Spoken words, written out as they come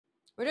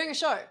We're doing a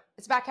show.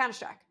 It's about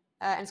Counter-Strike,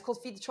 and it's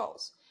called Feed the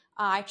Trolls.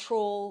 I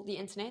troll the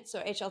internet,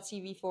 so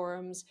HLTV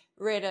forums,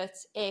 Reddit,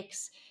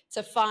 X,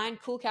 to find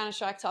cool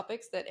Counter-Strike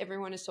topics that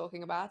everyone is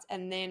talking about,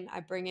 and then I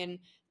bring in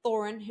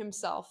Thorin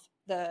himself,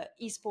 the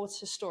esports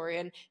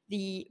historian,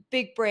 the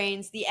big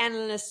brains, the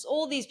analysts.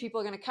 All these people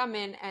are going to come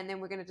in, and then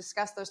we're going to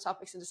discuss those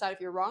topics and decide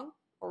if you're wrong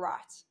or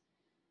right,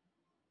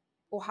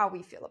 or how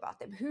we feel about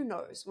them. Who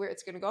knows where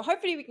it's going to go?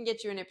 Hopefully we can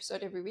get you an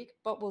episode every week,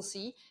 but we'll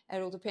see.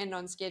 It'll depend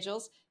on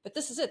schedules. But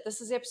this is it. This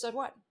is episode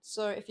 1.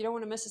 So if you don't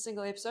want to miss a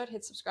single episode,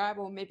 hit subscribe,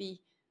 or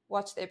maybe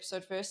watch the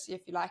episode first, see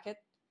if you like it.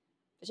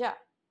 But yeah, I'm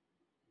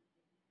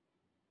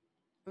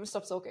going to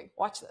stop talking.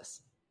 Watch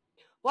this.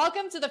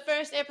 Welcome to the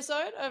first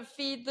episode of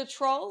Feed the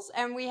Trolls.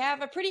 And we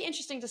have a pretty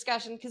interesting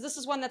discussion, because this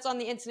is one that's on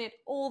the internet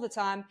all the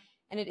time.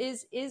 And it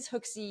is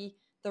HooXi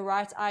the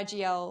right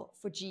IGL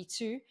for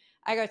G2?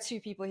 I got 2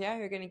 people here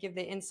who are going to give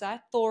their insight.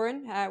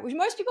 Thorin, which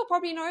most people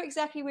probably know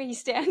exactly where he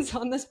stands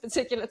on this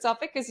particular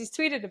topic because he's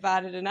tweeted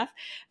about it enough.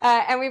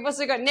 And we've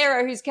also got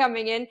NER0 who's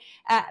coming in.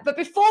 But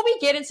before we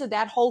get into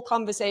that whole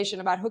conversation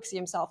about HooXi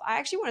himself, I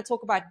actually want to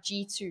talk about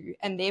G2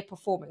 and their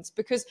performance,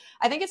 because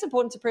I think it's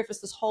important to preface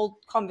this whole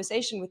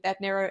conversation with that,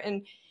 NER0,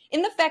 and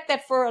in the fact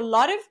that for a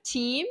lot of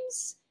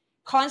teams,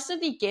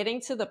 constantly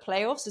getting to the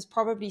playoffs is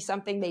probably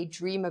something they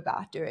dream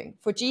about doing.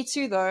 For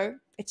G2, though,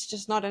 it's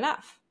just not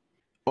enough.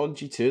 On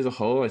G2 as a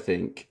whole, I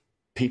think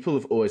people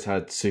have always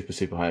had super,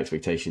 super high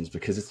expectations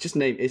because it's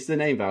the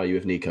name value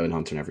of Nico and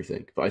Hunter and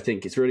everything. But I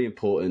think it's really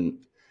important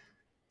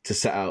to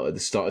set out at the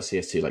start of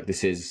CS2, like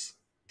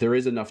there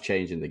is enough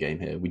change in the game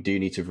here. We do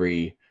need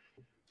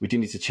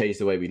to change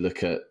the way we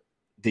look at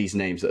these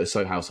names that are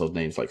so household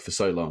names, like for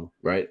so long,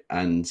 right?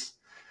 And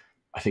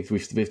I think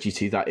with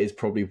G2, that is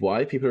probably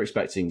why people are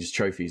expecting just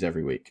trophies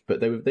every week.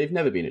 But they've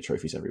never been at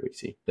trophies every week,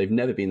 team. They've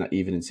never been that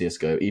even in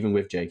CSGO, even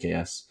with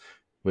JKS,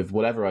 with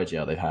whatever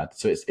IGL they've had.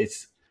 So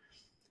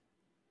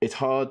it's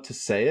hard to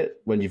say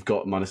it when you've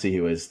got m0NESY,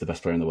 who is the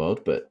best player in the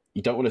world, but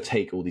you don't want to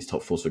take all these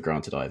top 4s for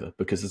granted either,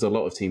 because there's a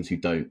lot of teams who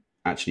don't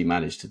actually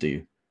manage to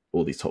do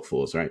all these top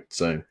 4s, right?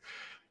 So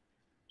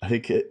I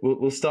think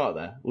we'll start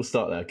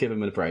there. Give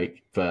them a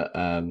break. But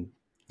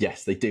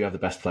yes, they do have the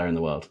best player in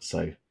the world.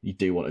 So you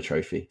do want a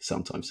trophy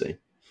sometime soon.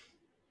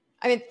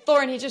 I mean,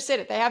 Thorin, he just said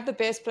it. They have the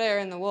best player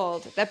in the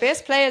world. The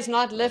best player is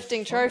not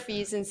lifting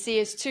trophies in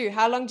CS2.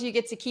 How long do you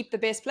get to keep the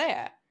best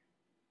player?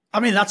 I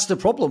mean, that's the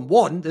problem.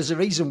 One, there's a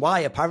reason why,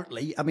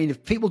 apparently. I mean,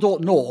 if people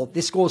don't know,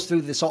 this goes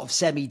through the sort of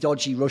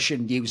semi-dodgy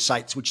Russian news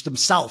sites, which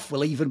themselves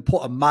will even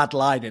put a mad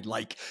line in,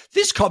 like,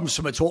 this comes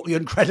from a totally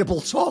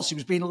incredible source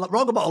who's been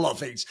wrong about a lot of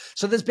things.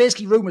 So there's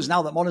basically rumours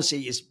now that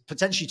m0NESY is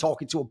potentially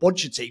talking to a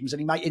bunch of teams and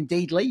he might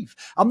indeed leave.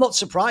 I'm not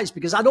surprised,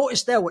 because I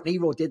noticed there what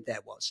NER0 did there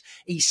was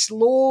he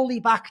slowly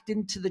backed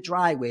into the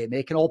driveway,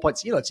 making all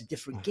points. You know, it's a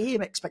different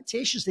game,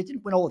 expectations. They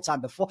didn't win all the time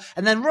before.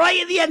 And then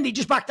right at the end, he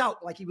just backed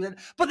out like he was.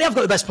 But they have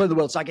got the best player in the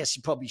world, so I guess he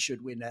probably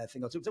should win a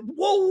thing or two.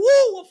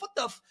 Whoa, what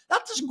the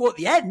that doesn't go at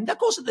the end. That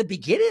goes at the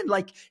beginning.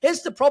 Like,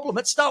 here's the problem.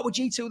 Let's start with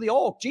G2 the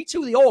org.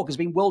 G2 the org has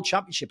been world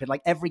championship in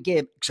like every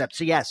game except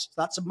CS.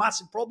 That's a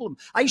massive problem.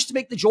 I used to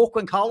make the joke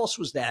when Carlos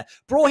was there.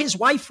 Bro, his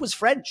wife was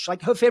French.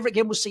 Like, her favorite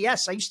game was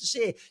CS. I used to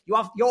say, you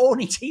have your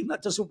only team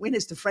that doesn't win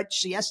is the French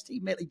CS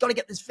team, mate. You've got to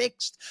get this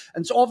fixed.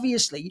 And so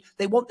obviously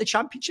they want the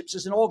championships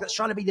as an org that's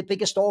trying to be the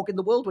biggest org in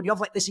the world. When you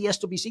have like this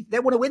ESWC, they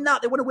want to win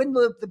that. They want to win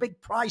the big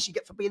prize you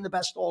get for being the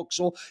best org.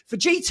 So for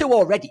G2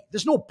 already,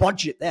 there's no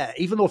budget there,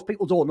 even though if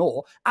people don't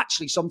know,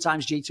 actually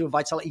sometimes G2 and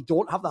Vitality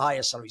don't have the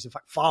highest salaries. In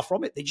fact, far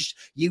from it. They just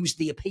use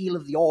the appeal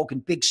of the org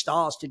and big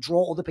stars to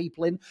draw other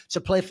people in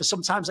to play for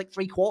sometimes like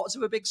 3/4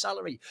 of a big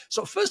salary.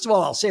 So first of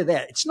all, I'll say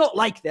there, it's not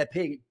like they're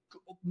paying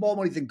more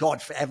money than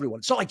God for everyone.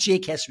 It's not like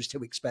JKS was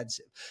too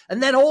expensive.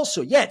 And then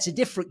also, yeah, it's a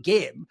different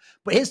game.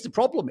 But here's the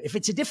problem. If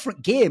it's a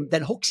different game,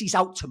 then HooXi's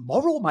out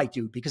tomorrow, my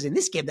dude, because in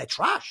this game, they're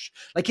trash.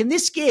 Like in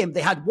this game,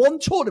 they had one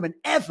tournament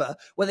ever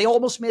where they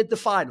almost made the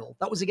final.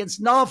 That was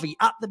against Na'Vi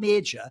at the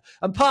major.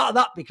 And part of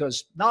that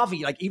because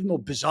Na'Vi, like, even though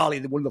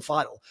bizarrely they won the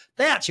final,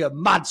 they actually are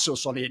mad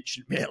sus on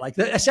Ancient, mate. Like,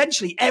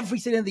 essentially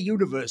everything in the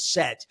universe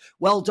said,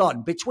 well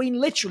done. Between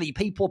literally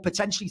people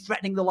potentially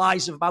threatening the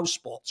lives of mouse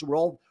sports who were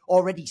all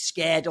already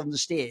scared on the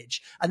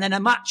stage, and then a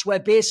match where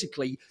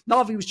basically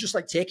Na'Vi was just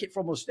like, take it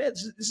from us.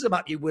 This is a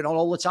match you win on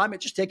all the time.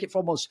 Just take it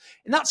from us.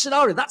 In that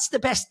scenario, that's the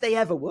best they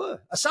ever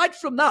were. Aside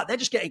from that, they're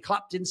just getting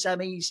clapped in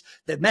semis.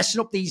 They're messing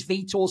up these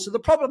vetoes. So the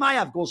problem I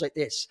have goes like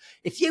this.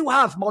 If you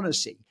have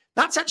m0NESY,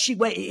 that's actually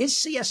where it is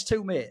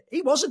CS2, mate.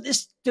 He wasn't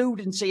this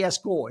dude in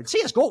CSGO. In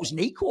CSGO, it was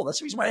Nico. That's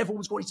the reason why everyone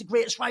was going, he's the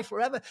greatest rifle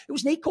ever. It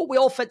was Nico we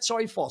all felt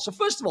sorry for. So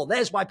first of all,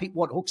 there's why people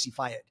want HooXi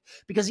fired.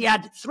 Because he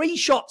had 3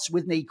 shots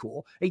with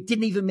Nico. He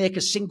didn't even make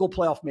a single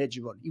playoff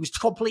major run. He was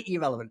completely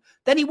irrelevant.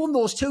 Then he won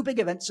those 2 big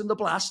events in the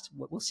Blast.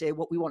 We'll say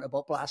what we want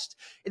about Blast.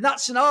 In that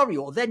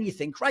scenario, then you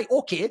think, right,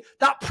 okay,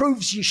 that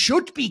proves you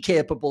should be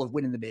capable of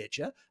winning the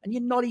major. And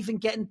you're not even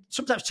getting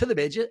sometimes to the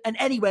major and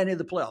anywhere near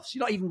the playoffs.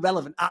 You're not even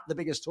relevant at the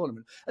biggest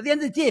tournament. At the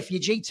end of the day, if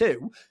you're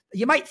G2,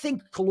 you might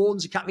think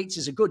Colognes and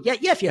Katowices are good. Yeah,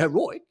 if you're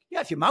heroic.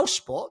 Yeah, if you're mouse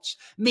sports.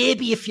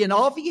 Maybe if you're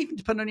Na'Vi, even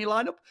depending on your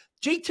lineup.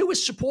 G2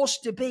 is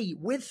supposed to be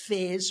with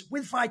Phase,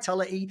 with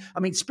Vitality. I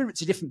mean,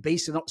 Spirit's a different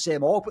beast, they're not the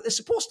same org, but they're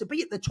supposed to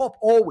be at the top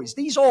always.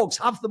 These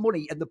orgs have the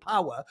money and the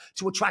power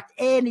to attract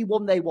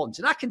anyone they want.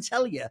 And I can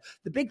tell you,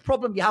 the big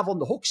problem you have on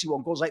the HooXi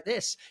one goes like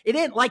this. It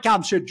ain't like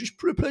I'm saying, just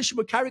put a person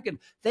with Carrigan.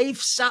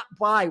 They've sat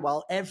by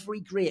while every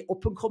great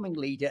up-and-coming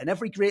leader and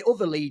every great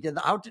other leader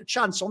that had a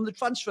chance on the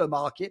transfer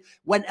market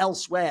went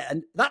elsewhere.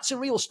 And that's a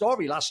real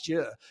story last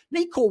year.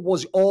 Nico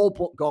was all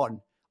but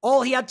gone.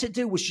 All he had to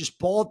do was just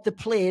board the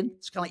plane.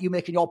 It's kind of like you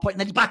making your point. And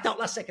then he backed out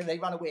last second and then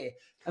he ran away.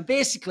 And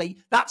basically,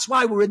 that's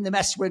why we're in the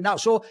mess we're in now.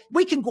 So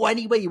we can go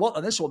any way you want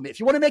on this one, mate.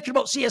 If you want to make it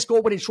about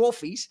CSGO winning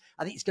trophies,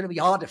 I think it's going to be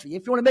harder for you.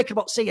 If you want to make it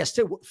about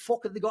CS2, what the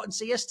fuck have they got in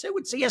CS2?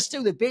 In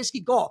CS2, they've basically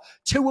got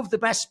two of the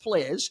best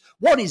players.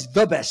 One is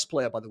the best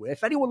player, by the way.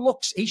 If anyone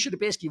looks, he should have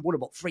basically won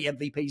about 3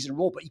 MVPs in a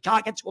row, but you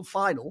can't get to a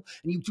final,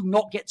 and you do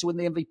not get to win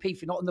the MVP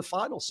if you're not in the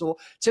final. So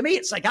to me,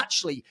 it's like,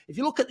 actually, if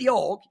you look at the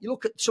org, you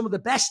look at some of the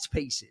best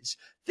pieces,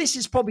 this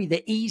is probably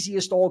the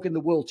easiest org in the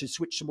world to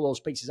switch some of those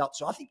pieces out.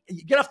 So I think you're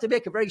going to have to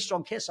make a very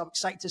strong case. I'm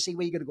excited to see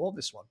where you're going to go on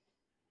this one.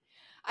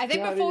 I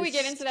think before we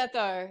get into that,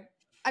 though,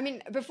 I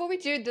mean, before we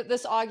do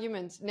this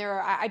argument,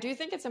 Nero, I do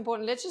think it's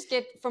important. Let's just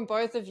get from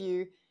both of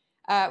you.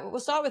 We'll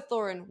start with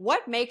Thorin.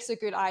 What makes a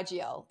good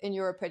IGL, in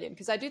your opinion?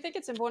 Because I do think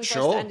it's important for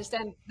us to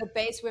understand the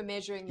base we're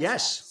measuring this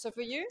at. So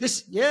for you?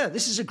 This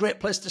is a great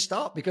place to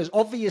start, because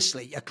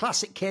obviously a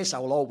classic case I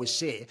will always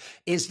say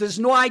is there's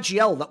no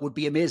IGL that would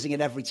be amazing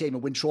in every team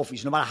and win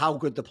trophies, no matter how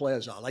good the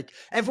players are. Like,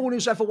 everyone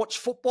who's ever watched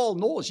football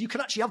knows you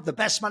can actually have the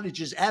best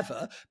managers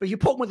ever, but if you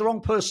put them with the wrong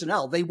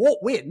personnel, they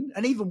won't win.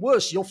 And even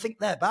worse, you'll think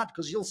they're bad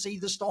because you'll see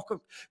the stock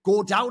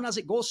go down as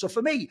it goes. So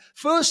for me,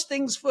 first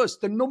things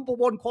first, the number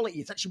one quality,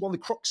 it's actually one of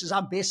the cruxes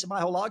I'm basing my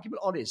whole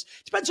argument on, is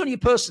depends on your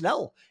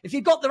personnel. If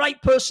you've got the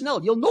right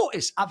personnel, you'll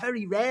notice I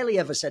very rarely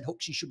ever said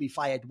HooXi should be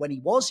fired when he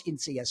was in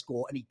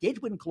CSGO, and he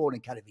did win Clone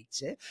and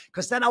Katowice,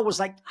 because then I was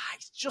like,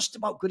 it's just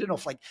about good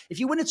enough. Like, if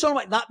you win a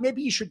tournament like that,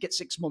 maybe you should get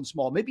 6 months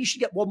more. Maybe you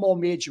should get one more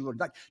major run.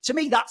 Like, to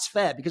me, that's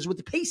fair, because with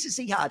the pieces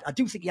he had, I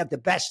do think he had the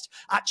best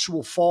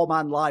actual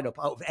 4-man lineup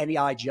out of any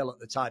IGL at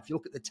the time. If you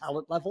look at the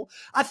talent level,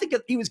 I think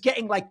he was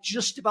getting like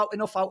just about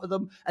enough out of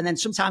them, and then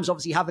sometimes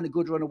obviously having a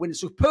good run of winning.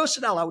 So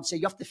personnel, I would say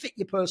you have to fit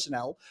your personnel.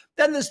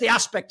 Then there's the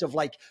aspect of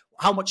like,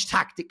 how much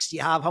tactics do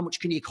you have? How much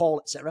can you call,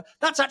 etc.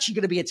 That's actually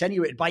going to be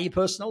attenuated by your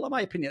personnel, in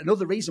my opinion.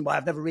 Another reason why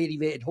I've never really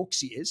rated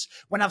HooXi is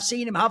when I've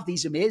seen him have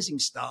these amazing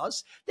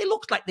stars, they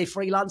looked like they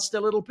freelanced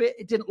a little bit.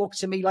 It didn't look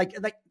to me like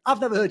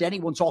I've never heard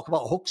anyone talk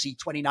about HooXi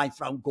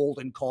 29th round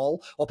golden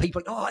call, or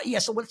people like, oh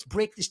yes, so let's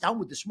break this down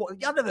with the small.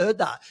 I've never heard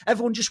that.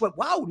 Everyone just went,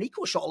 wow,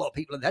 Nico shot a lot of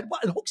people in the head.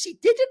 And HooXi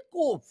didn't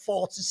go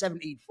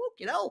 4-17.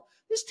 Fucking hell.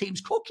 This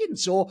team's cooking.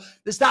 So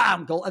there's that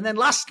angle. And then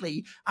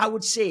lastly, I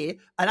would say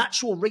an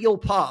actual real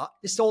part,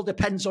 this all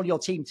depends on your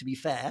team, to be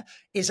fair,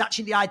 is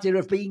actually the idea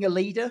of being a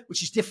leader,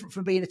 which is different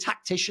from being a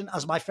tactician,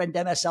 as my friend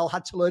MSL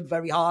had to learn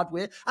very hard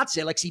with. I'd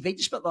say Lexi V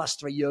just spent the last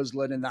 3 years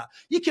learning that.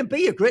 You can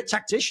be a great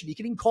tactician. You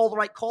can even call the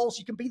right calls.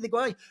 You can be the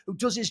guy who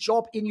does his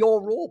job in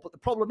your role. But the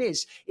problem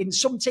is, in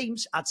some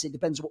teams, I'd say it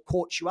depends on what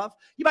coach you have.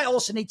 You might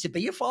also need to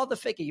be a father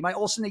figure. You might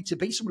also need to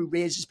be someone who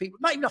raises people.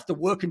 You might even have to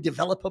work and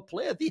develop a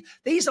player.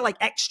 These are like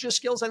extra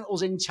skills, and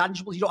those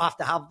intangibles. You don't have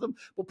to have them,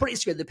 but pretty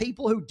sure the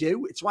people who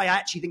do, it's why I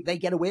actually think they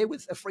get away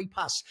with a free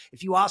pass.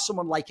 If you are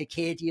someone like a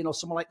Cadian or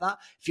someone like that,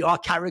 if you are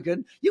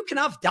Carrigan, you can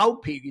have down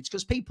periods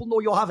because people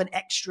know you'll have an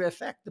extra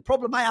effect. The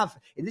problem I have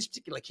in this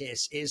particular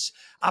case is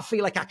I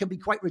feel like I can be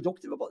quite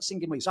reductive about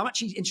singing me. So I'm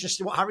actually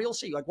interested in what Harry will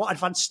see, like what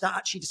advanced stat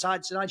actually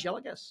decides in IGL,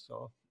 I guess.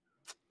 So.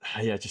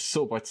 Yeah, just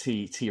sort by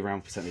T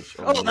round percentage.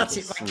 Oh, that's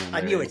it. Right. I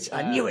knew it.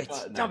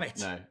 Damn it.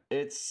 No,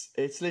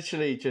 it's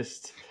literally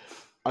just.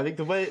 I think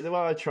the way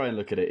I try and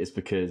look at it is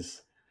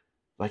because,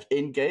 like,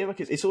 in game, like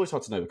it's always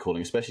hard to know the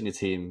calling, especially in a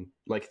team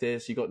like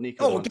this. You got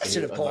Nico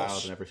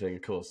allowed and everything,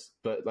 of course.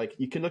 But like,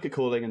 you can look at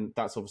calling, and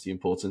that's obviously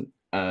important.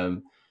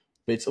 But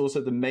it's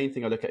also the main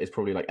thing I look at is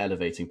probably like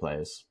elevating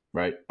players,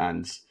 right?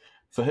 And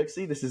for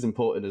HooXi, this is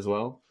important as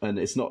well, and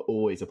it's not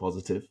always a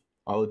positive.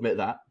 I'll admit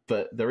that,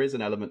 but there is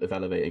an element of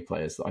elevating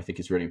players that I think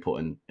is really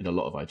important in a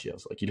lot of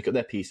IGLs. Like, you look at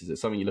their pieces, it's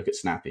something you look at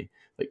Snappy,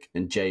 like,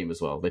 and Jame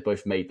as well. They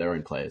both made their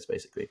own players,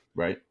 basically,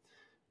 right?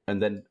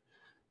 And then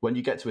when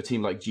you get to a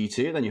team like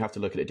G2, then you have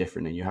to look at it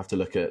differently. You have to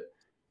look at,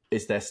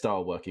 is their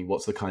style working?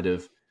 What's the kind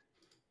of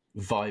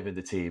vibe in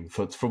the team,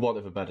 for want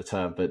of a better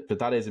term? But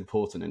that is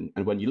important.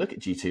 And when you look at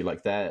G2,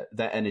 like their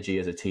energy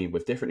as a team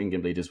with different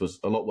in-game leaders was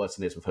a lot worse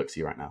than it is with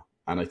HooXi right now.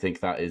 And I think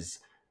that is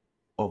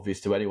obvious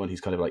to anyone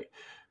who's kind of like,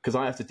 because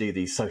I have to do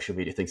these social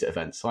media things at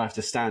events. So I have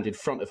to stand in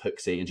front of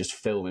HooXi and just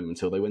film him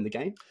until they win the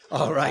game.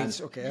 Oh, right.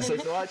 Okay. So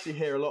I actually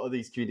hear a lot of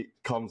these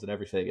comms and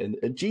everything.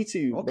 And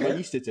G2, when I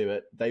used to do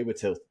it, they were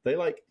tilted. They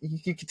like,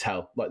 you could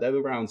tell, like there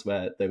were rounds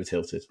where they were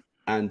tilted.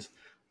 And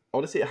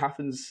honestly, it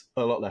happens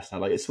a lot less now.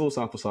 Like, it's small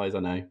sample size, I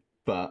know.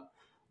 But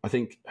I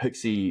think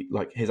HooXi,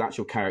 like his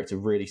actual character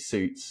really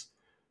suits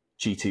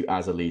G2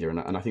 as a leader.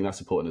 And I think that's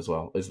important as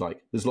well. Is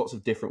like, there's lots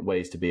of different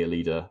ways to be a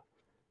leader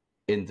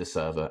in the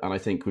server. And I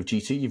think with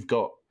G2, you've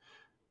got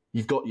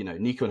you've got,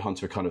 Nico and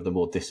Hunter are kind of the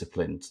more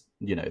disciplined,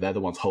 they're the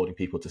ones holding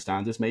people to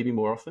standards maybe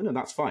more often, and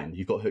that's fine.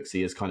 You've got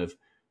HooXi as kind of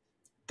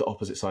the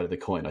opposite side of the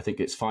coin. I think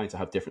it's fine to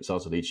have different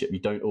styles of leadership. You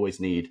don't always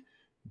need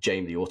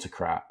James the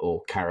Autocrat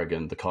or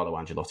Carrigan, the Carlo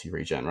Angelotti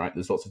regen, right?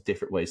 There's lots of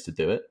different ways to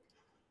do it.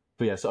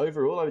 But yeah, so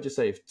overall, I would just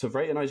say to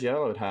rate an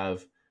IGL, I would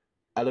have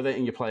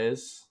elevating your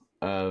players.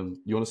 You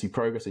want to see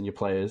progress in your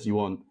players. You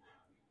want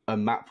a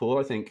map pool,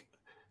 I think,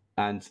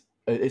 and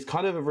it's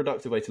kind of a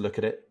reductive way to look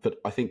at it, but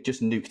I think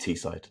just nuke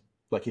T-side.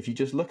 Like, if you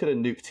just look at a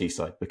nuke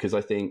T-side, because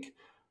I think,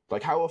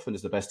 like, how often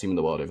is the best team in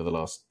the world over the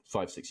last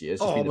 5-6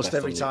 years? Almost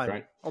every time. Nuke,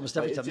 right? Almost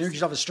every time. You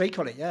just have a streak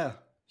on it, yeah.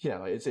 Yeah,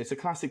 like, it's a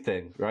classic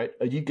thing, right?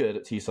 Are you good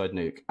at T-side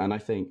nuke? And I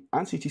think,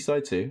 and CT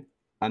side too,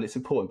 and it's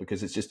important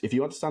because it's just, if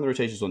you understand the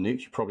rotations on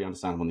nuke, you probably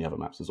understand them on the other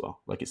maps as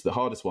well. Like, it's the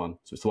hardest one,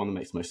 so it's the one that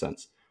makes the most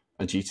sense.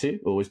 And G2,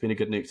 always been a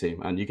good nuke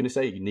team. And you're going to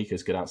say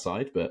Nico's good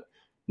outside, but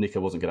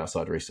Nico wasn't good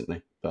outside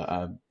recently.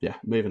 But yeah,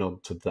 moving on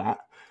to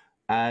that.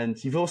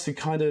 And you've also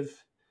kind of,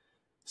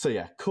 so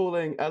yeah,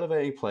 calling,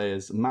 elevating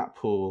players, map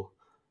pool,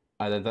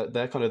 and then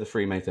they're kind of the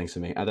three main things for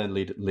me. And then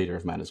leader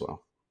of men as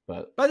well.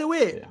 But by the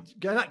way,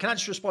 yeah. Can I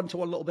just respond to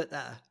one little bit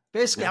there?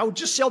 Basically, I would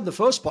just say on the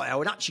first point, I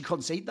would actually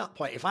concede that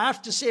point. If I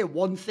have to say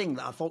one thing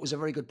that I thought was a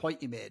very good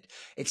point you made,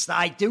 it's that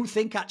I do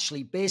think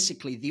actually,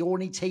 basically, the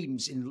only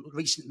teams in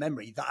recent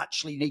memory that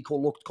actually Nico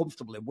looked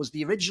comfortable in was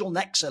the original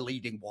Nexa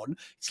leading one.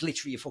 It's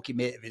literally a fucking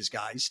mate of his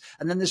guys.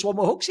 And then there's one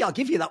more HooXi. I'll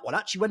give you that one.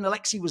 Actually, when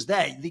Alexi was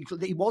there,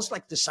 he was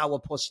like the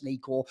sourpuss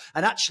Nico.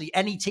 And actually,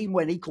 any team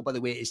where Nico, by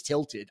the way, is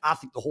tilted, I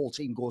think the whole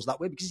team goes that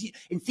way because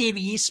in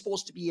theory, he's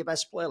supposed to be your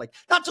best player. Like,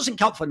 that doesn't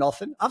count for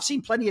nothing. I've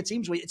seen plenty of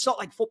teams where it's not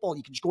like football.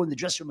 You can just go in the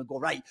dressing room and go,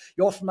 right,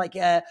 you're from like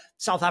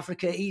South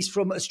Africa, he's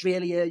from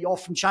Australia, you're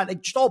from China.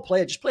 Just all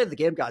play the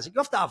game, guys. You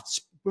have to have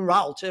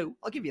morale too.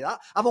 I'll give you that.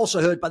 I've also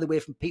heard, by the way,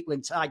 from people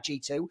inside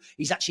G2,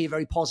 he's actually a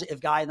very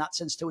positive guy in that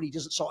sense too, and he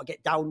doesn't sort of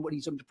get down when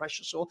he's under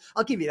pressure. So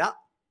I'll give you that.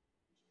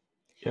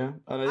 Yeah,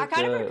 and I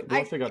think the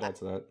one thing I'd add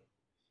to that.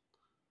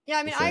 Yeah,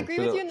 I mean, I agree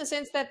with you in the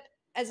sense that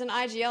as an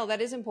IGL, that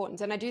is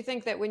important. And I do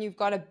think that when you've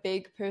got a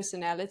big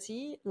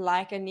personality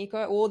like a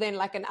Nico, or then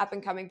like an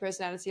up-and-coming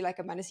personality like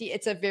a m0NESY,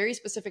 it's a very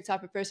specific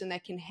type of person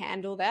that can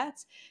handle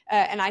that.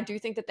 And I do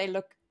think that they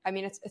look, I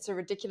mean, it's a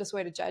ridiculous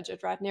way to judge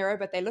it, right, Nero?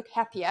 But they look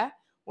happier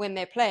when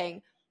they're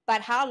playing.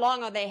 But how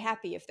long are they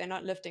happy if they're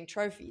not lifting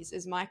trophies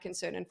is my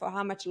concern. And for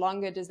how much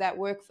longer does that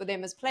work for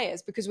them as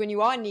players? Because when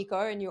you are Nico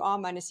and you are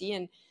m0NESY,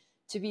 and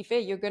to be fair,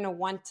 you're going to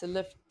want to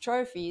lift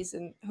trophies,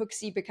 and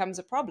HooXi becomes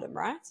a problem,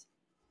 right?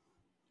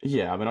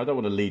 Yeah, I mean, I don't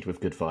want to lead with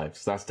good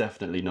vibes. That's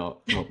definitely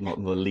not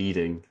the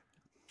leading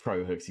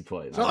pro HooXi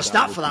point. It's not a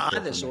stat for that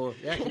either, so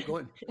yeah, keep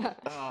going.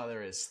 Oh,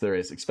 there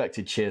is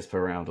expected cheers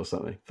per round or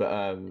something.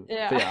 But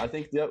yeah, I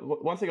think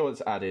one thing I want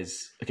to add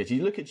is, okay, so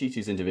you look at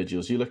G2's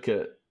individuals, you look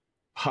at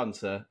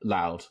Hunter,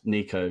 loud,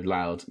 Nico,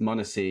 loud,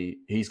 m0NESY,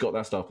 he's got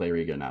that star player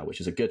ego now, which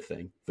is a good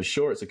thing. For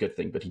sure, it's a good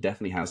thing, but he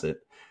definitely has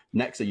it.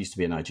 Nexa used to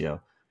be an IGL.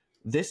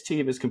 This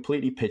team is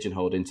completely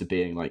pigeonholed into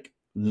being like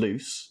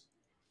loose.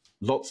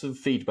 Lots of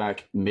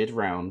feedback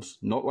mid-round,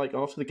 not like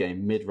after the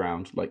game,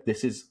 mid-round. Like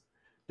this is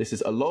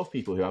a lot of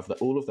people who have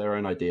all of their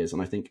own ideas,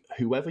 and I think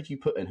whoever you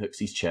put in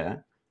HooXi's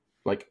chair,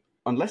 like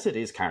unless it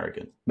is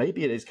Carrigan,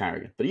 maybe it is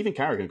Carrigan, but even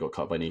Carrigan got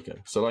cut by Nico.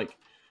 So like,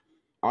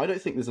 I don't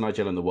think there's an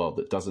IGL in the world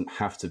that doesn't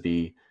have to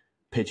be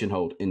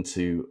pigeonholed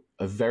into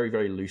a very,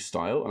 very loose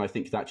style, and I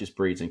think that just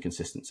breeds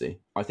inconsistency.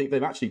 I think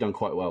they've actually done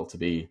quite well to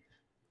be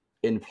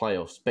in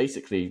playoffs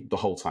basically the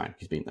whole time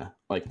he's been there.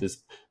 Like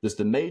there's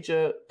the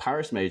major,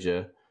 Paris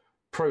major,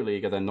 Pro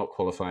League, and then not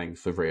qualifying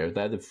for Rio.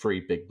 They're the three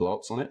big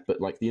blots on it. But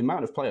like the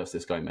amount of playoffs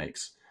this guy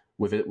makes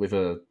with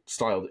a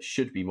style that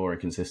should be more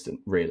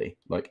inconsistent, really.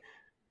 Like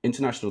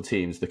international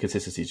teams, the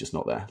consistency is just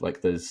not there.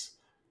 Like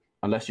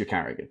unless you're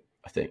Carrigan,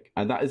 I think.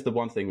 And that is the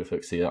one thing with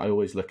HooXi. I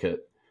always look at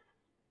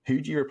who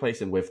do you replace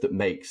him with that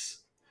makes,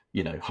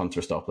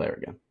 Hunter a star player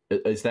again?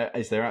 Is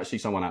there actually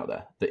someone out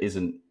there that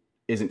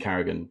isn't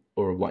Carrigan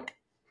or like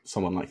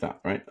someone like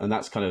that, right? And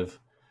that's kind of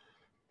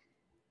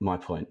my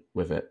point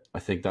with it. I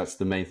think that's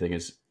the main thing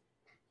is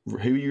who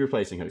are you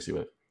replacing HooXi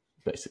with,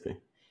 basically.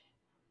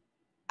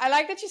 I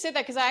like that you said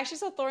that because I actually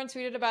saw Thorin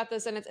tweeted about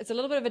this, and it's a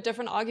little bit of a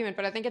different argument,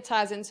 but I think it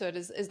ties into it,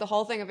 is the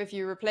whole thing of if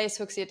you replace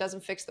HooXi, it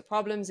doesn't fix the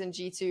problems in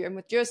G2. And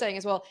what you're saying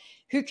as well,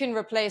 who can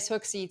replace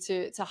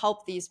HooXi to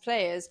help these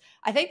players?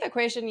 I think the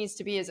question needs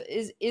to be is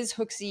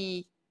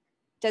HooXi,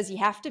 does he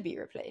have to be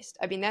replaced?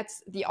 I mean,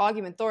 that's the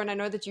argument, Thorin. I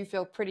know that you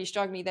feel pretty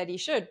strongly that he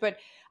should, but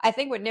I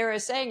think what Nero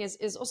is saying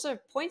is also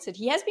pointed.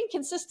 He has been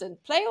consistent.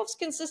 Playoffs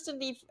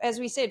consistently, as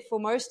we said, for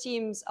most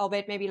teams,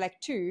 albeit maybe like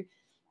two,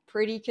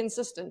 pretty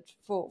consistent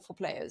for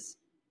players.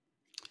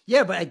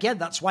 Yeah, but again,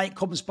 that's why it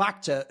comes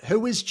back to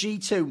who is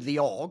G2, the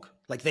org?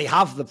 Like, they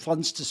have the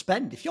funds to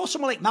spend. If you're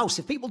someone like Mouse,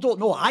 if people don't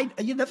know,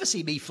 you never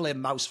see me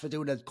flame Mouse for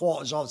doing a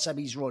quarters or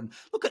semis run.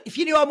 Look, if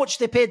you knew how much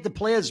they paid the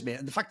players, mate,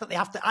 and the fact that they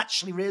have to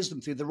actually raise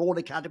them through their own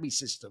academy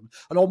system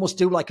and almost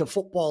do like a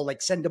football,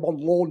 like send them on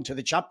loan to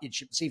the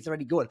championship and see if they're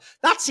any good.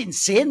 That's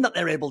insane that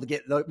they're able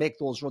to make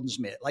those runs,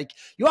 mate. Like,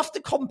 you have to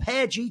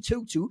compare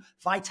G2 to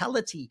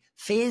Vitality,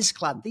 FaZe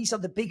Clan. These are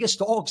the biggest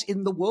orgs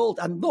in the world.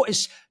 And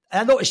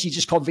I noticed you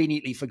just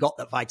conveniently forgot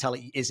that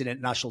Vitality is an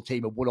international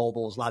team and won all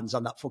those lands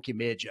on that fucking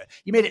major.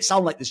 You made it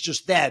sound like there's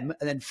just them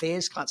and then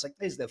FaZe Clan. It's like,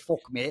 there's the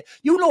fuck, mate.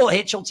 You know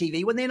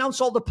HLTV, when they announce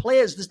all the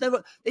players,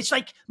 it's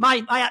like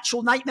my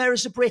actual nightmare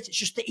as a Brit. It's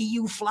just the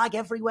EU flag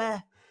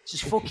everywhere. It's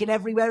just fucking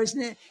everywhere,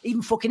 isn't it?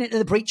 Even fucking Into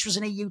the Breach was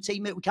an EU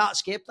team, mate. We can't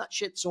escape that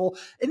shit. So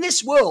in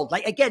this world,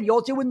 like, again,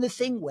 you're doing the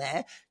thing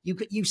where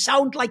you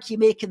sound like you're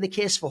making the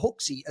case for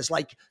HooXi as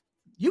like,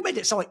 you made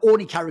it sound like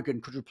only Carrigan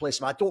could replace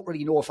him. I don't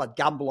really know if I'd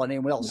gamble on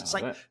anyone else. No, it's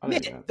like,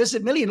 mate, there's a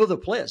million other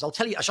players. I'll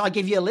tell you, shall I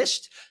give you a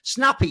list?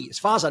 Snappy, as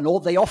far as I know,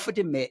 they offered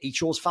him, mate. He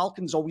chose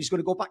Falcons, or he's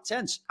going to go back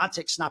 10s. I'd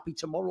take Snappy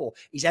tomorrow.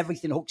 He's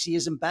everything HooXi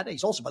is and better.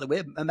 He's also, by the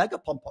way, a mega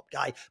pump-up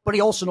guy, but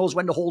he also knows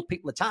when to hold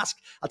people to task.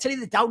 I'll tell you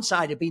the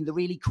downside of being the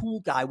really cool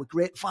guy with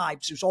great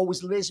vibes who's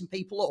always raising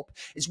people up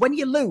is when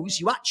you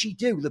lose, you actually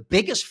do the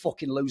biggest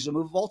fucking loser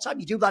move of all time.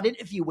 You do that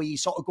interview where you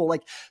sort of go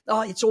like,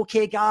 oh, it's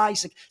okay,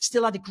 guys. Like,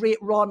 still had a great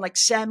run, like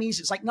semis.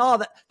 It's like,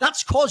 no,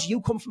 that's because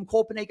you come from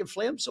Copenhagen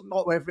Flames,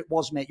 or wherever it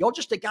was, mate. You're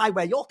just a guy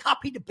where you're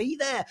happy to be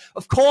there.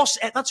 Of course,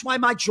 that's why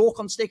my joke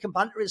on Steak and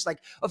Banter is like,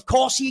 of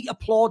course he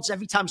applauds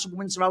every time someone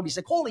wins around. He's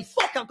like, holy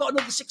fuck, I've got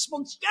another 6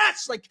 months.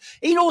 Yes! Like,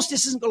 he knows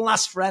this isn't going to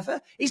last forever.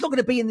 He's not going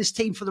to be in this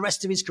team for the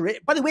rest of his career.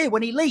 By the way,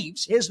 when he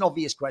leaves, here's an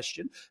obvious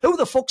question. Who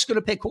the fuck's going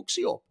to pick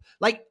HooXi up?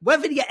 Like,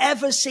 whether you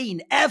ever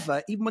seen,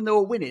 even when they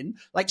were winning,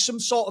 like some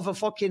sort of a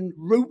fucking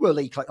rumor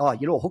leak, like, oh,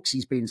 you know,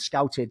 HooXi's being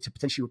scouted to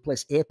potentially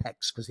replace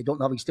Apex because they don't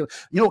know how he's doing.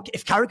 You know,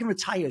 if Carrigan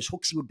retires,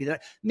 HooXi would be there.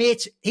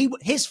 Mate,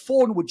 his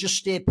phone would just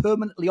stay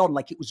permanently on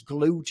like it was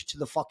glued to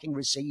the fucking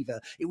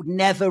receiver. It would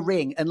never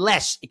ring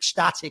unless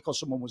Ecstatic or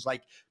someone was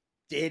like,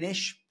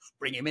 Danish,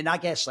 bring him in, I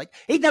guess. Like,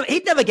 he'd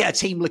never get a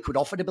Team Liquid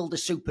offer to build a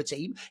super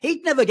team.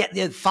 He'd never get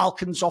the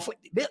Falcons offer.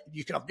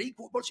 You can have the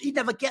equal, but he'd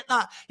never get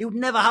that. He would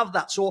never have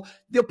that. So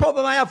the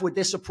problem I have with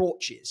this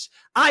approach is,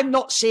 I'm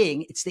not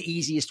saying it's the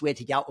easiest way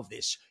to get out of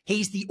this.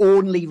 He's the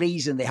only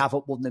reason they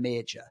haven't won the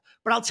major.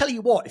 But I'll tell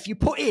you what, if you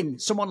put in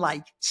someone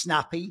like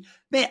Snappy,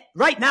 mate,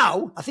 right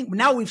now, I think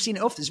now we've seen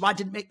enough. This is why I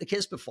didn't make the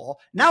case before.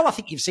 Now I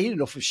think you've seen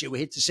enough of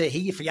Shuey to say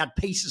if he had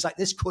pieces like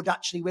this, could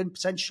actually win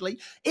potentially.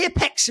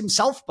 Apex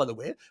himself, by the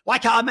way, why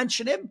can't I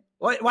mention him?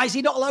 Why is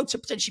he not allowed to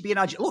potentially be an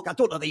IGL? Look, I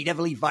don't know that he'd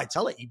ever leave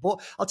Vitality,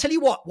 but I'll tell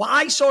you what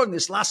I saw in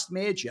this last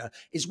major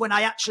is when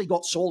I actually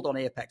got sold on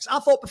Apex. I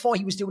thought before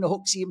he was doing a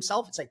HooXi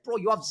himself, it's like, bro,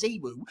 you have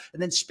Zewu,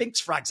 and then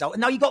Spinks frags out,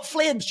 and now you got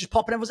Flames just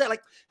popping everyone's there.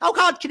 Like, how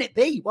hard can it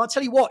be? Well, I'll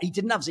tell you what, he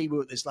didn't have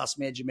Zewu at this last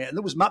major, mate, and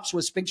there was maps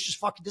where Spinks just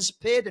fucking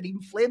disappeared, and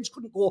even Flames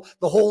couldn't go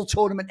the whole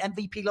tournament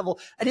MVP level.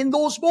 And in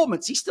those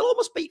moments, he still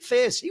almost beat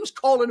FaZe. He was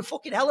calling a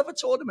fucking hell of a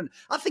tournament.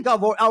 I think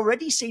I've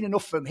already seen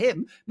enough from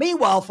him.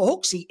 Meanwhile, for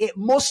HooXi, it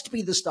must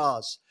be the stars.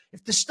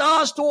 If the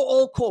stars don't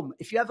all come,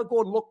 if you ever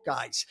go and look,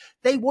 guys,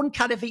 they won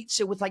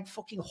Katowice with like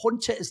fucking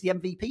Hunter as the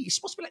MVP. He's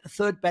supposed to be like the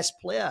third best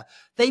player.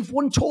 They've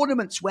won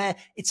tournaments where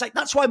it's like,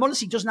 that's why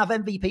Monacy doesn't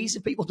have MVPs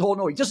if people don't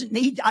know. He doesn't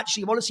need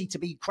actually Monacy to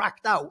be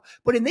cracked out.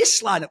 But in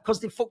this lineup,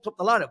 because they fucked up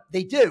the lineup,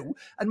 they do.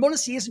 And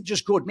Monacy isn't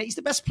just good, mate. He's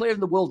the best player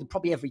in the world in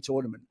probably every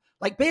tournament.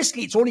 Like,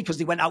 basically, it's only because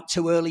they went out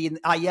too early in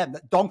IEM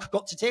that Donk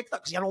got to take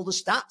that because he had all the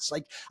stats.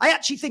 Like, I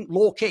actually think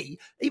low-key,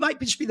 he might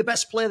just be the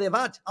best player they've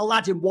had. I'll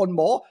add him one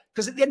more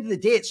because at the end of the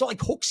day, it's not like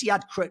HooXi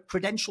had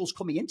credentials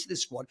coming into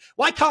this squad.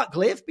 Why can't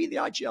Glaive be the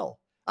IGL?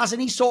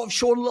 Hasn't he sort of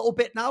shown a little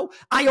bit now?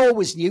 I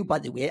always knew, by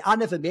the way, I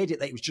never made it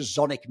that it was just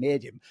Zonic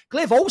made him.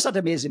 Glaive always had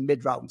amazing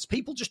mid-rounds.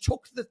 People just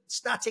took the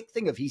static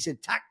thing of he's a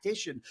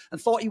tactician and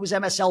thought he was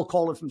MSL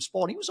calling from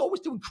spawn. He was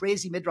always doing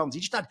crazy mid-rounds.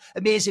 He just had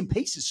amazing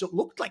pieces, so it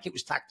looked like it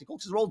was tactical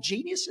because they're all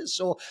geniuses.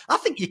 So I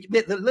think you can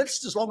make the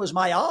list as long as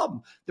my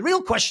arm. The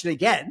real question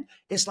again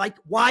is like,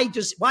 why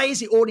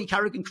is it only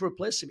Carrigan can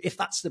replace him if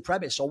that's the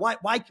premise? Or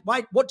what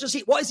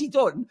has he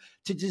done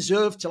to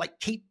deserve to like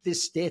keep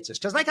this status?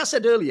 Because like I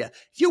said earlier,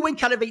 if you win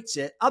Katowice,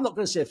 I'm not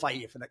going to say fight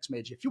you for next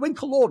major. If you win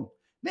Cologne,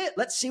 mate,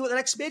 let's see what the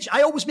next major.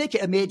 I always make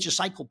it a major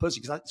cycle person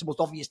because that's the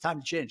most obvious time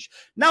to change.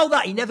 Now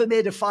that he never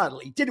made a final,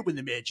 he didn't win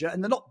the major,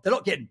 and they're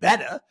not getting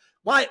better.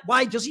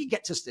 Why does he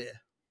get to stay?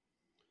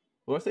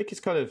 Well, I think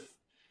it's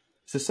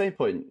the same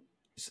point.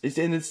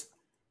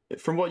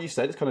 From what you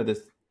said, it's kind of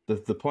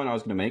the point I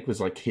was going to make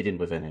was like hidden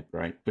within it,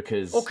 right?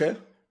 Because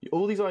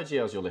all these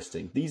IGLs you're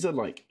listing, these are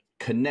like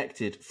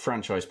connected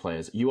franchise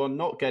players. You are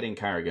not getting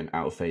Carrigan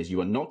out of FaZe.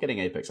 You are not getting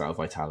Apex out of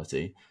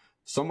Vitality.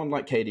 Someone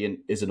like Cadian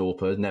is an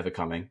AWPer, never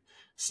coming.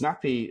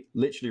 Snappy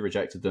literally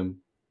rejected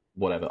them.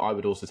 Whatever. I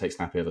would also take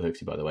Snappy over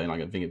HooXi, by the way, and I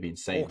think it'd be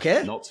insane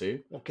not to.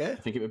 I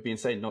think it would be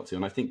insane not to.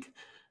 And I think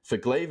for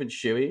Glaive and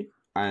Shuey,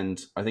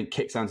 and I think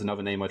Kicksan's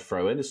another name I'd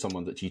throw in as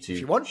someone that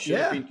G2 should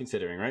have been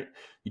considering, right?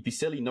 You'd be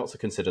silly not to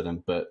consider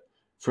them, but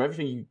for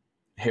everything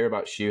hear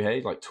about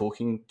Shuhei, like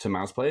talking to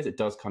mouse players, it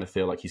does kind of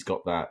feel like he's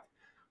got that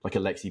like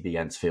Alexi B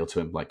Ents feel to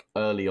him, like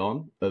early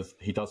on of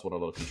he does want a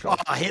lot of control.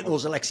 Oh, I hate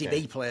those Alexi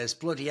B players.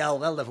 Bloody hell,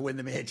 they'll never win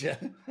the major.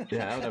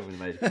 Yeah, they'll never win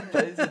the major.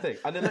 But it's the thing.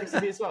 And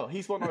Alexi B as well.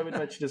 He's one I would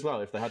mention as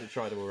well if they hadn't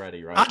tried him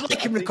already, right? I'd like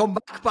him to come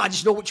back, but I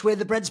just know which way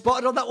the bread's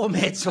buttered on that one,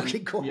 mate. So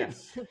fucking cool.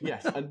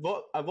 Yes. And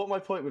what my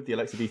point with the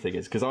Alexi B thing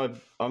is, because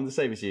I'm the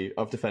same as you.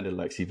 I've defended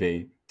Alexi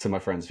B to my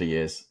friends for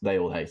years. They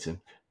all hate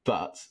him.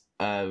 But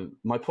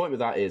my point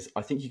with that is,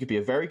 I think you could be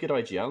a very good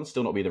IGL and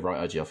still not be the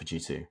right IGL for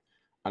G2.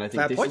 And I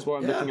think this is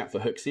what I'm looking at for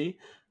HooXi.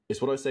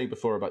 It's what I was saying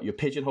before about you're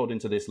pigeonholed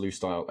into this loose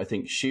style. I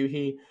think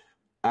Shuhei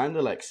and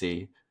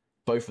Alexi,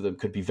 both of them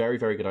could be very,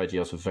 very good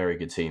IGLs for very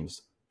good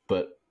teams.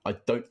 But I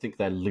don't think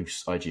they're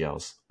loose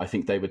IGLs. I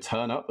think they would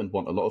turn up and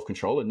want a lot of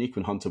control, and Nico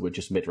and Hunter would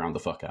just mid-round the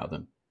fuck out of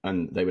them.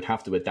 And they would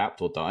have to adapt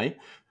or die.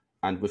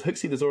 And with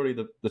HooXi, there's already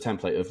the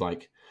template of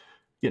like,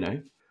 you know,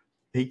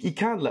 he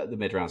can let the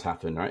mid-rounds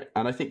happen, right?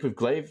 And I think with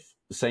Glaive,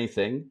 the same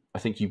thing. I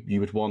think you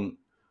would want,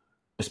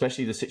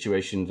 especially the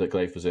situation that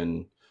Glaive was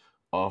in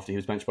after he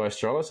was benched by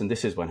Astralis, and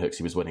this is when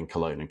HooXi was winning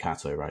Cologne and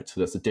Kato, right? So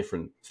that's a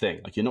different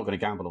thing. Like, you're not going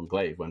to gamble on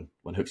Glaive when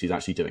HooXi's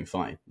actually doing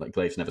fine. Like,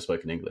 Glaive's never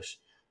spoken English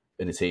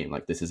in a team.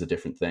 Like, this is a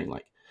different thing.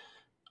 Like,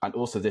 and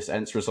also this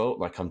Ents result,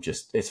 like,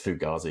 it's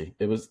Fugazi.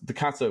 The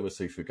Kato was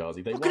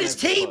Fugazi. Look at his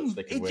team.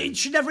 It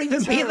should never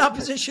even be in that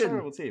position.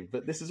 Terrible team.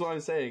 But this is what I'm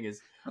saying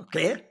is,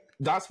 okay,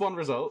 that's one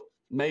result.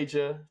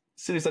 Major.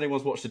 As soon as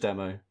anyone's watched a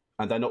demo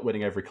and they're not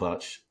winning every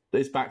clutch,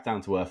 it's back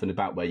down to earth and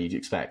about where you'd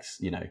expect,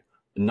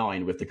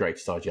 9 with the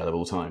greatest IGL of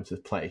all time to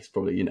place,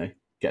 probably,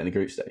 get in the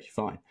group stage,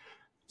 fine.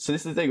 So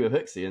this is the thing with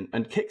HooXi,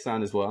 and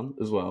Kicksand is one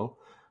as well.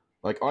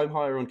 Like, I'm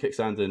higher on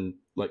Kicksand than,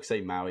 like,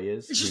 say, Maui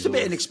is. He's just a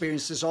bit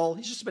inexperienced is all.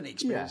 He's just a bit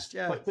inexperienced,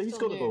 yeah. But he's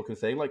got the Vulcan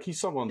thing. Like, he's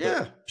someone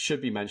that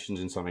should be mentioned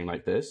in something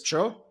like this.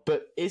 Sure.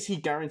 But is he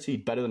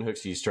guaranteed better than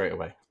HooXi straight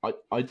away?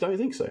 I don't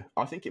think so.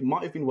 I think it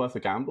might have been worth a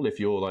gamble if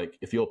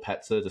you're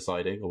Pets are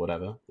deciding or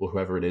whatever, or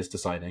whoever it is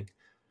deciding.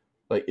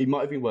 Like, it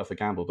might have been worth a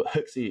gamble, but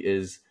HooXi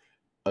is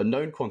a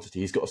known quantity.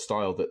 He's got a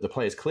style that the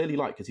players clearly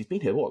like because he's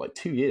been here,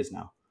 2 years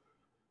now?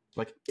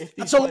 Like, if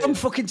that's a long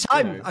fucking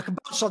time. I can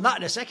bounce on that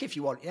in a sec if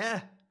you want,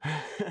 yeah.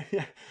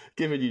 Yeah,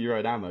 giving you your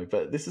own ammo.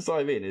 But this is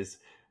what I mean, is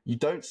you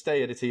don't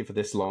stay at a team for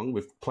this long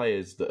with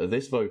players that are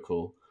this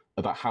vocal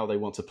about how they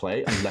want to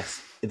play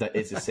unless there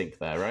is a sync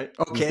there, right?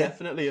 Okay. There's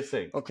definitely a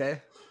sync.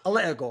 Okay. I'll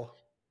let her go.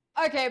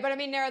 Okay, but I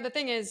mean, Nero, the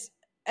thing is,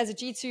 as a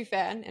G2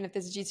 fan, and if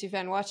there's a G2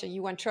 fan watching,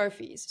 you want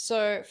trophies.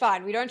 So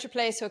fine, we don't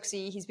replace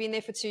HooXi. He's been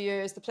there for 2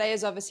 years. The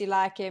players obviously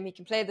like him. He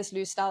can play this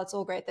loose style. It's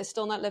all great. They're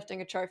still not lifting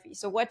a trophy.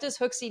 So what does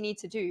HooXi need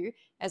to do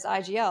as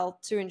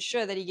IGL to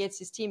ensure that he gets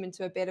his team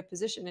into a better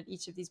position at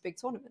each of these big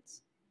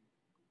tournaments?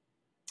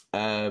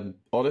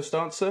 Honest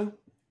answer,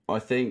 I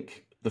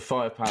think the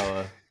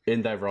firepower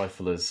in their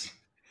riflers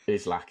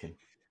is lacking.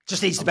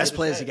 Just needs the best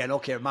players again.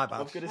 Okay, my bad.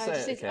 I'm going to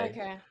say it,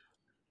 okay.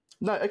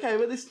 No, okay,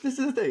 but this is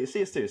the thing.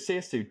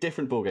 CS2,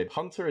 different ballgame.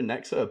 Hunter and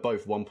Nexa are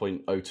both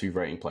 1.02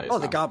 rating players. Oh,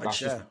 the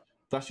garbage,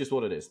 that's just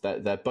what it is.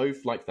 They're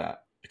both like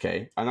that,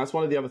 okay? And that's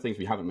one of the other things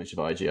we haven't mentioned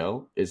about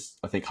IGL is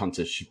I think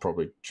Hunter should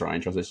probably try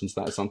and transition to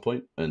that at some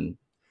point, and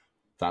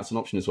that's an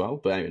option as well.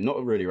 But anyway,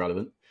 not really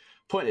relevant.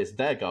 Point is,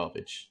 they're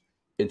garbage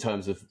in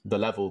terms of the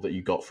level that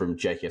you got from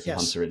JKS and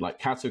Hunter in, like,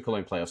 Kato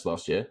Cologne playoffs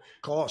last year.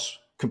 Of course.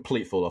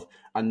 Complete fall off.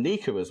 And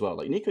Nico as well.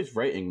 Like, Nico's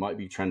rating might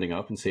be trending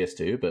up in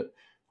CS2, but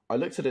I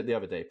looked at it the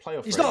other day.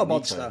 Playoff. He's not a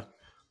monster.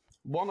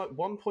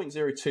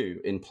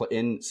 1.02 in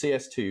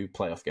CS2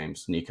 playoff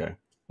games. Nico,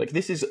 like,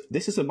 this is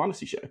a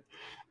Munacy show,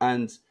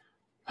 and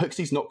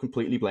HooXi's not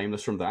completely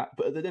blameless from that.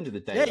 But at the end of the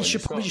day, you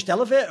should probably just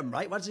elevate him,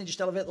 right? Why doesn't he just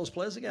elevate those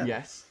players again?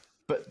 Yes,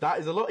 but that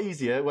is a lot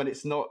easier when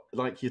it's not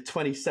like your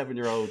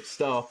 27-year-old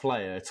star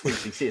player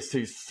tweeting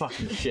CS2's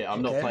fucking shit.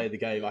 I'm not playing the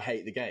game. I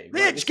hate the game.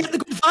 Yeah, just get the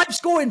good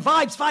vibes going.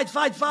 Vibes.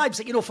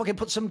 Like, fucking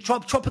put some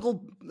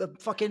tropical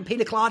fucking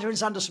pina colada in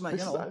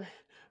Sanderson,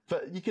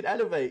 But you can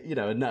elevate, a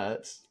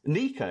nerd.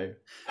 Nico,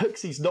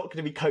 HooXi's not going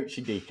to be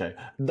coaching Nico.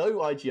 No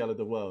IGL in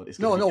the world is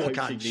going to be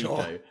coaching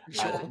Nico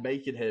and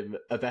making him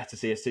a better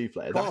CS2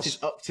 player. That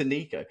is up to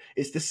Nico.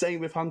 It's the same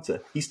with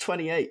Hunter. He's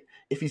 28.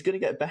 If he's going to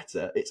get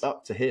better, it's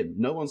up to him.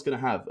 No one's going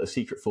to have a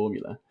secret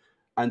formula.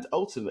 And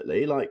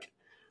ultimately, like,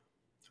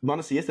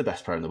 Munacy is the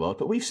best player in the world,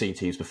 but we've seen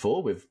teams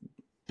before with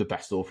the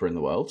best AWPer in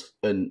the world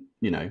and,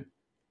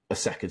 a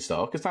second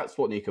star, because that's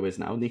what Nico is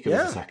now. Nico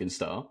is a second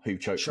star who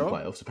choked in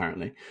playoffs,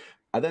 apparently.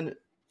 And then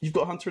you've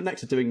got Hunter and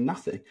Nexa doing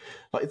nothing.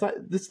 Like,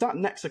 that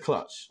Nexa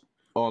clutch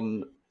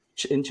in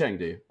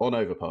Chengdu on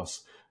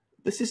Overpass.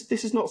 This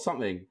is not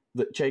something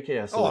that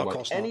JKS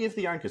or any of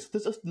the anchors.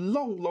 There's a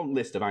long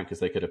list of anchors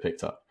they could have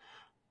picked up,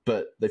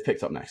 but they've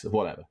picked up Nexa,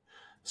 whatever.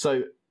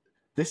 So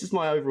this is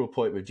my overall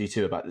point with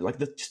G2 about it. Like,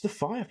 just the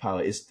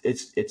firepower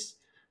it's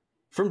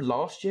from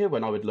last year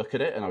when I would look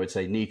at it and I would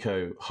say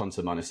Nico,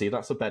 Hunter, Munacy,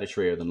 that's a better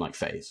trio than like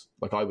FaZe.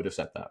 Like, I would have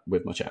said that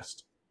with my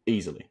chest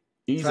easily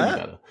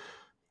better.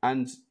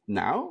 And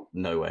now,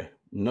 no way.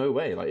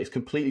 Like, it's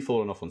completely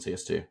fallen off on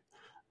CS2.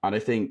 And I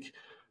think,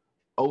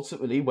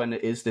 ultimately, when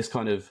it is this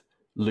kind of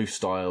loose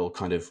style,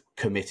 kind of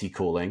committee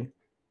calling,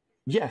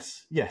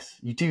 Yes,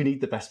 you do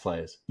need the best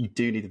players. You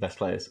do need the best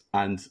players,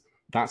 and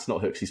that's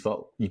not HooXi's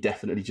fault. You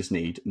definitely just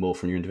need more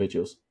from your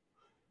individuals.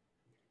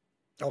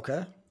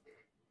 Okay.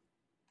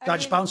 Can I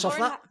just bounce off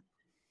that?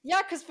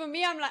 Yeah, because for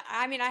me,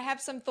 I have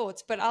some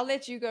thoughts, but I'll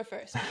let you go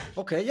first.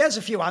 Okay, there's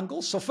a few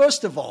angles. So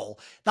first of all,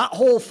 that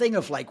whole thing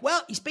of like,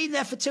 well, he's been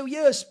there for 2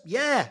 years.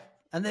 Yeah.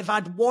 And they've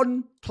had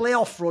one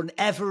playoff run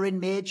ever in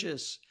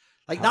majors.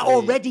 Like that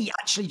already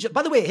actually,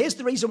 by the way, here's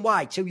the reason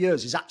why 2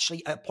 years is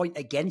actually a point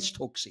against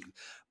HooXi.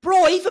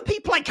 Bro, even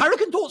people like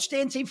Carrigan don't stay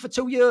in team for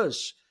 2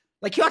 years.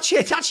 Like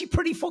it's actually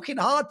pretty fucking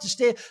hard to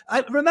stay.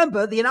 I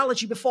remember the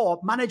analogy before,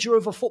 manager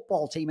of a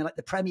football team in like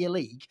the Premier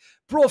League.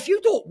 Bro, if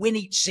you don't win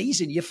each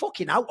season, you're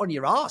fucking out on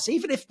your ass.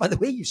 Even if, by the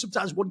way, you've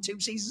sometimes won 2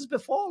 seasons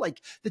before.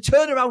 Like the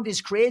turnaround is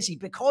crazy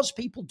because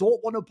people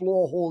don't want to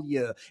blow a whole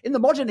year. In the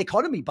modern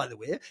economy, by the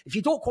way, if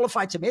you don't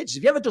qualify to majors,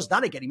 if he ever does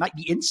that again, he might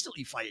be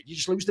instantly fired. You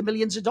just lose the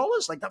millions of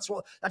dollars. Like that's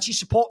what actually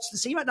supports the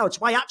scene right now.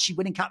 It's why actually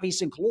winning Cat v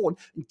St. Cologne,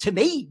 to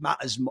me,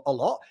 matters a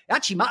lot. It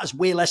actually matters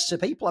way less to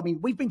people. I mean,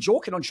 we've been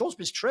joking on shows,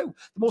 but it's true.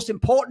 The most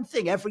important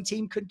thing every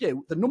team can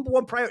do, the number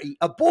one priority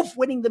above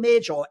winning the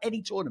major or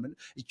any tournament,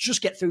 is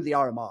just get through the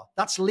RMR.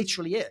 That's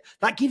literally it.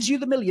 That gives you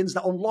the millions,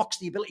 that unlocks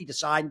the ability to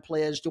sign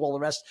players, do all the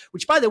rest,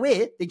 which, by the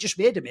way, they just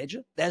made a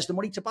major. There's the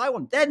money to buy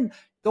one. Then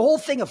the whole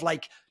thing of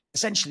like,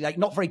 essentially, like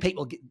not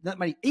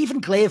many, even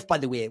Glaive, by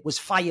the way, was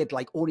fired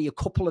like only a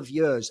couple of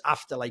years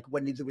after, like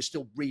when they were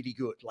still really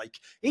good. Like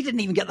he didn't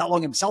even get that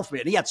long himself,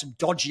 really. He had some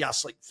dodgy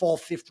ass, like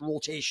 4th, 5th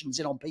rotations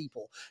in on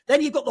people.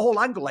 Then you've got the whole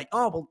angle, like,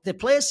 oh, well, the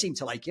players seem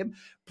to like him.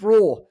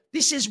 Bro,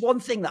 this is one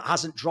thing that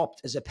hasn't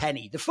dropped as a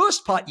penny. The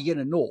first part you're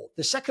going to know.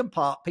 The second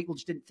part, people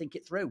just didn't think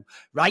it through,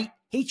 right?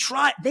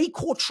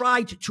 Nico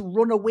tried to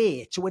run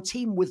away to a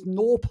team with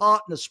no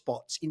partner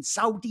spots in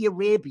Saudi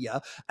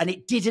Arabia, and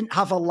it didn't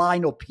have a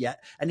lineup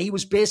yet. And he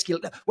was basically,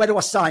 where do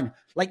I sign?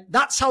 Like,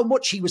 that's how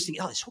much he was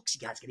thinking, oh, this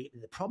HooXi guy's going to get to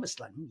the promised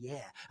land.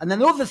 Yeah. And then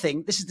the other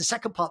thing, this is the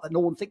second part that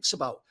no one thinks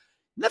about.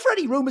 Never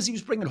any rumors he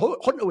was bringing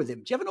Hunter with him.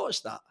 Do you ever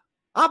notice that?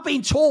 I've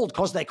been told,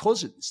 because they're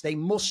cousins, they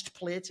must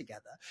play together.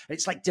 And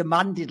it's like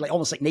demanded, like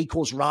almost like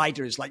Nico's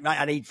rider is like,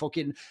 right, I need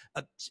fucking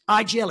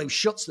IGL who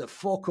shuts the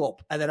fuck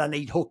up, and then I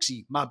need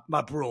HooXi,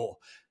 my bro.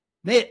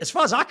 Mate, as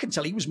far as I can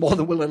tell, he was more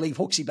than willing to leave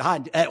HooXi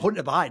behind,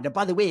 Hunter behind. And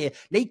by the way,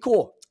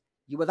 Nico,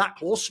 you were that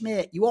close,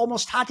 mate. You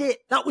almost had it.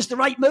 That was the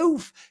right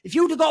move. If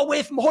you'd have got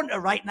away from Hunter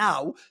right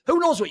now, who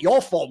knows what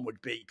your form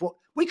would be? But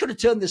we could have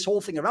turned this whole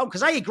thing around,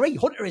 because I agree,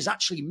 Hunter is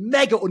actually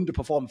mega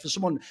underperforming for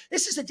someone.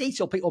 This is a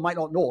detail people might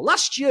not know.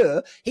 Last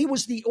year, he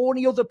was the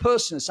only other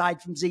person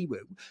aside from Ziwu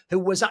who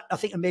was, I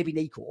think, and maybe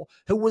Nico,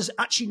 who was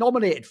actually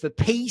nominated for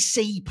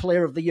PC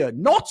Player of the Year,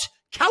 not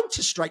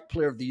Counter-Strike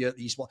Player of the Year at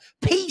the eSport.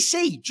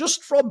 PC,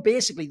 just from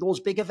basically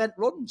those big event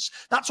runs.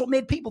 That's what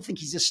made people think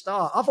he's a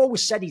star. I've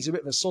always said he's a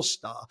bit of a sus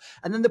star.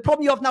 And then the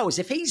problem you have now is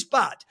if he's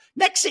bad,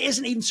 Nexit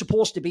isn't even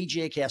supposed to be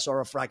JKS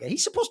or a fragger.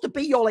 He's supposed to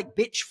be your like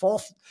bitch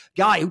 4th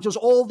guy who does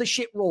all the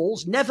shit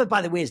rolls. Never,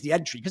 by the way, is the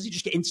entry, because you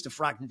just get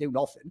insta-fragged and do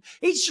nothing.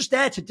 He's just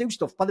there to do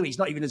stuff. By the way, he's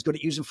not even as good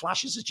at using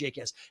flashes as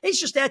JKS. He's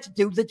just there to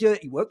do the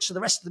dirty work so the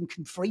rest of them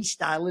can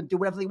freestyle and do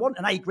whatever they want.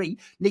 And I agree,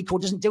 Nico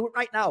doesn't do it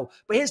right now.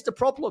 But here's the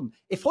problem.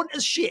 If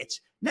Hunter's shit,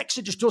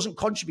 Nexit just doesn't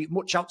contribute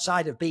much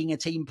outside of being a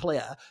team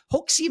player.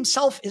 HooXi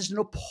himself is an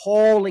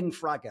appalling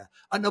fragger.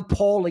 An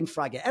appalling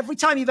fragger. Every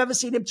time you've ever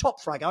seen him top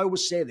frag, I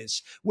always say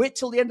this, wait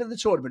till the end of the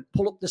tournament,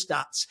 pull up the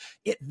stats.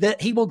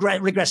 He will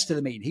regress to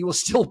the mean. He will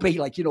still be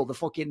like, you know, the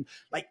fucking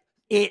like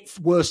 8th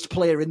worst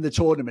player in the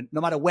tournament, no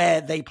matter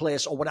where they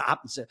place or what it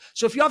happens to.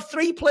 So if you have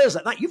 3 players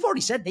like that, you've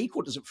already said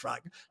Nico doesn't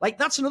frag. Like,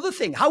 that's another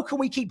thing. How can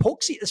we keep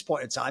HooXi at this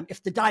point in time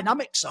if the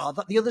dynamics are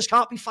that the others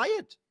can't be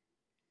fired?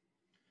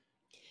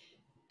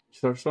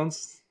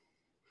 Response?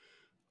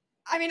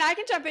 I mean, I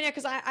can jump in here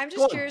because I'm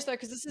just curious though,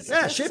 because this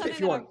is shape if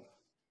you want.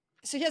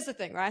 So here's the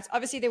thing, right?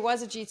 Obviously, there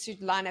was a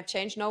G2 lineup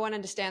change. No one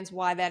understands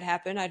why that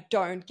happened. I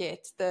don't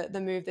get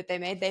the move that they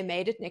made. They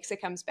made it. Next, it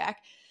comes back.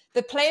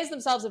 The players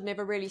themselves have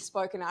never really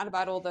spoken out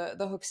about all the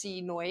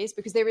HooXi noise,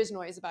 because there is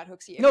noise about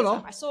HooXi.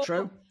 No,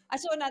 true. I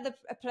saw another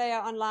player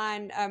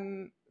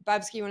online,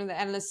 Babsky, one of the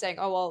analysts, saying,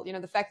 oh, well, you know,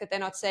 the fact that they're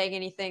not saying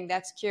anything,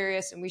 that's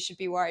curious and we should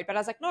be worried. But I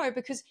was like, no,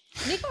 because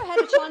Nico had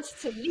a chance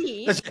to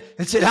leave.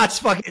 That's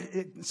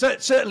fucking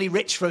certainly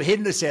rich from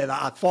him to say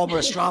that. A former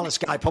Astralis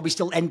guy probably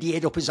still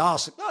NDA'd up his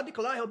arse. No,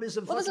 Nikolai is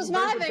a well, this was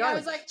my thing. I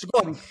was like,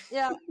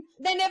 yeah,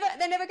 they're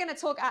never going to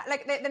talk.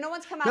 Like, no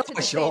one's come out to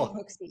defend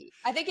HooXi.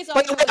 I think it's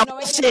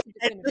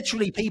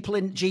literally people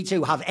in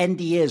G2 have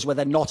NDAs where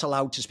they're not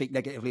allowed to speak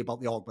negatively about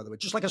the org, by the way,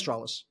 just like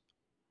Astralis.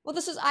 Well,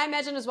 this is, I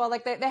imagine as well,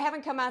 like they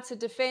haven't come out to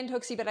defend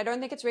HooXi, but I don't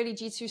think it's really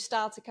G2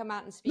 style to come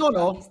out and speak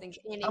about these things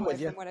anyway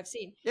from what I've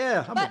seen.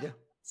 Yeah, I'm with you.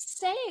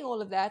 Saying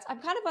all of that, I'm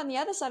kind of on the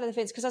other side of the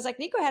fence, because I was like,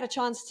 Nico had a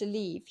chance to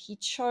leave. He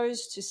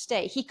chose to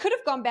stay. He could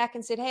have gone back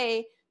and said,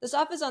 hey, this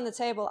offer's on the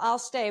table, I'll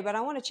stay, but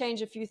I want to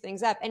change a few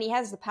things up. And he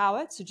has the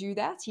power to do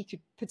that. He could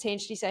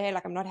potentially say, hey,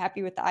 like, I'm not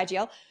happy with the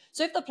IGL.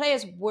 So if the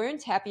players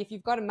weren't happy, if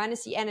you've got a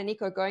Manasi and a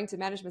Nico going to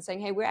management saying,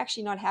 hey, we're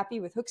actually not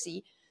happy with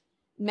HooXi,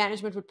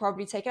 management would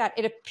probably take it out.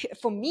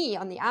 For me,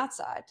 on the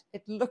outside,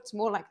 it looked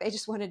more like they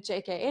just wanted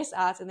JKS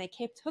out and they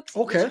kept HooXi.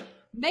 Okay.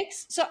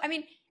 I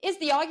mean, is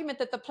the argument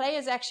that the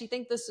players actually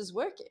think this is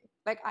working?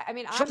 Like, I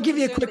mean, Shall I give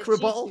you a quick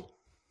rebuttal?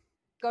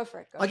 Go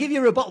for it. I'll give you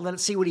a rebuttal and then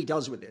see what he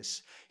does with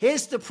this.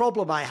 Here's the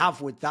problem I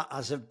have with that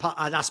as an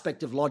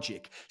aspect of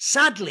logic.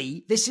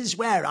 Sadly, this is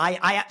where I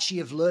actually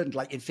have learned,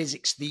 like in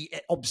physics, the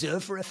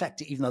observer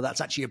effect, even though that's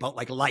actually about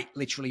like light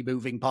literally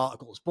moving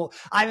particles. But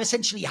I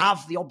essentially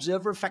have the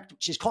observer effect,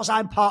 which is because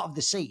I'm part of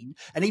the scene.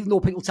 And even though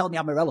people tell me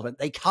I'm irrelevant,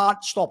 they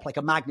can't stop like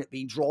a magnet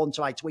being drawn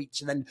to my tweets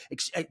and then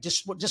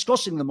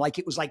discussing them like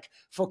it was like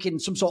fucking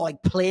some sort of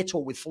like Plato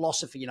with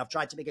philosophy. And I've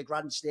tried to make a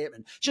grand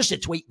statement. Just a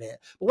tweet, mate.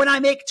 But when I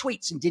make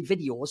tweets and did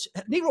videos,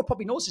 Nero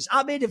probably knows this.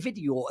 I made a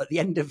video at the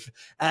end of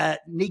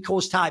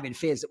Nico's time in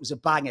FaZe that was a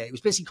banger. It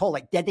was basically called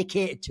like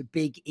dedicated to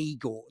big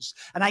egos.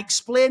 And I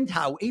explained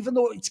how, even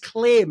though it's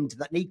claimed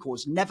that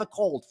Nico's never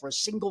called for a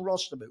single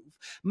roster move,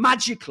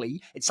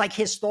 magically, it's like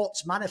his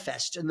thoughts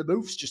manifest and the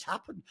moves just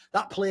happen.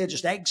 That player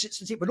just exits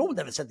the team, but no one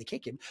ever said they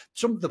kick him.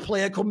 The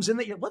player comes in,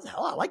 what the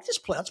hell? I like this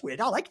player. That's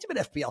weird. I liked him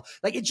in FPL.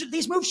 Like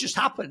these moves just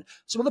happen.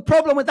 So the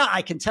problem with that,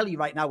 I can tell you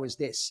right now, is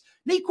this.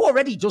 Nico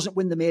already doesn't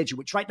win the major,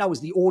 which right now is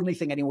the only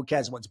thing anyone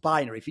cares about. It's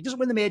binary. If he doesn't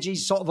win the major,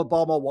 he's sort of a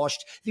bomb or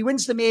washed. If he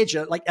wins the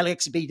major, like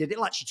LXB did,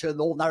 it'll actually turn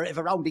the whole narrative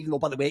around, even though,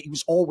 by the way, he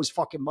was always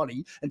fucking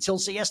money until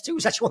CS2.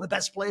 He's actually one of the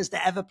best players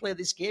to ever play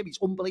this game. He's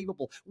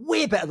unbelievable.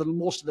 Way better than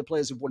most of the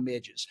players who've won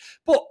majors.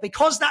 But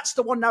because that's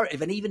the one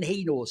narrative, and even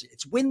he knows it,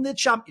 it's win the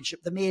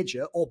championship, the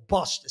major, or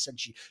bust,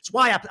 essentially. It's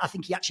why I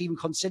think he actually even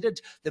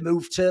considered the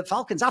move to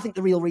Falcons. I think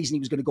the real reason he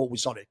was going to go with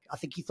Sonic. I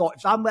think he thought,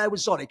 if I'm there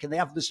with Sonic and they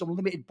have this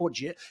unlimited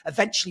budget,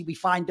 eventually we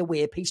find a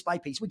way, piece by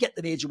piece, we get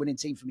the major winning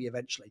team for me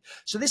eventually.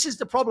 So this is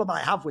the problem I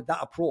have with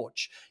that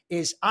approach,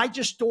 is I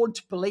just don't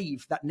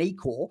believe that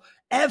Nico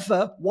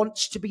ever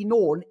wants to be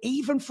known,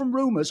 even from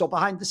rumors or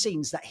behind the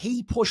scenes, that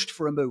he pushed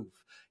for a move.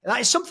 That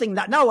is something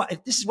that now,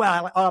 this is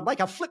where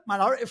I've flipped my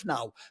narrative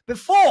now.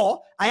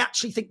 Before, I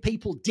actually think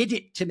people did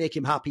it to make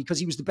him happy because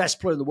he was the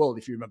best player in the world,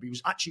 if you remember. He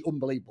was actually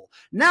unbelievable.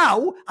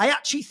 Now, I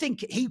actually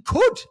think he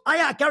could.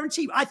 I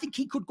guarantee you, I think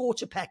he could go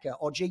to Pekka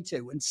or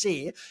G2 and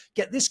say,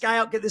 get this guy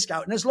out, get this guy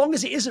out. And as long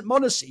as it isn't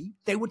Monacy,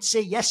 they would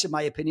say yes, in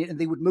my opinion, and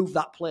they would move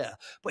that player.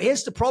 But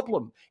here's the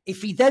problem.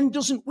 If he then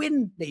doesn't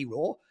win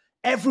Nero,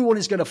 everyone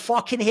is going to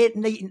fucking hate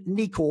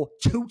Nico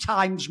 2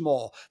 times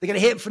more. They're going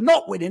to hate him for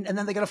not winning, and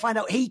then they're going to find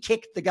out he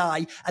kicked the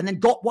guy and then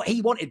got what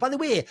he wanted. By the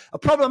way, a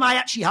problem I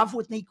actually have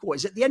with Nico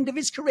is at the end of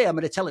his career, I'm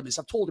going to tell him this,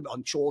 I've told him it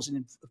on shows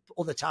and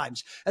other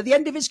times. At the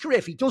end of his career,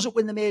 if he doesn't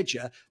win the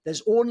major,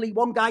 there's only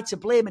one guy to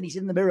blame, and he's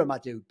in the mirror, my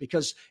dude,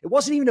 because it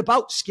wasn't even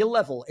about skill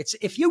level. It's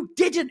if you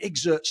didn't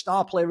exert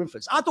star player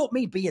influence, I don't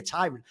mean be a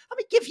tyrant. I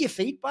mean, give your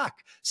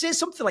feedback. Say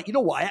something like, you know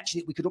what, I actually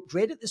think we could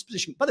upgrade at this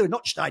position. By the way,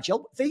 not just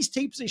IGL, but these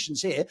team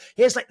positions here,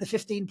 here's like the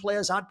 15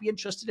 players I'd be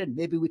interested in.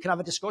 Maybe we can have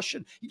a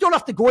discussion. You don't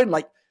have to go in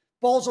like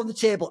balls on the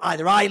table.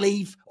 Either I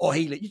leave or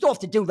he leave. You don't have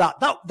to do that.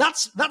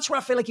 That's where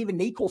I feel like even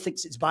Nico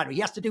thinks it's binary.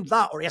 He has to do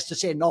that or he has to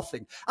say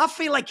nothing. I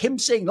feel like him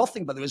saying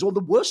nothing, by the way, is one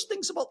of the worst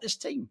things about this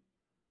team.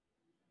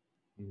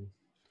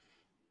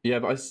 Yeah,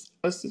 but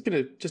I was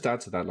going to just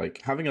add to that,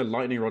 like having a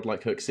lightning rod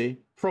like HooXi,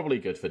 probably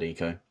good for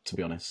Nico, to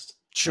be honest.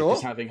 Sure.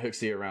 Just having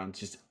HooXi around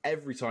just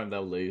every time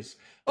they'll lose.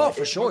 Oh,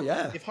 for sure,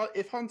 yeah.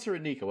 If Hunter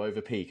and Nico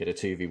overpeak at a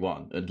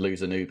 2v1 and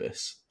lose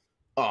Anubis,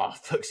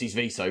 HooXi's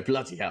veto,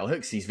 bloody hell,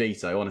 HooXi's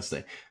veto,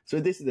 honestly. So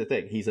this is the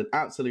thing. He's an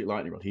absolute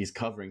lightning rod. He's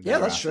covering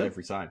their ass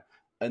every time.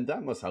 And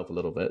that must help a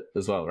little bit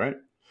as well, right?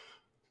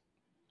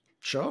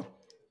 Sure.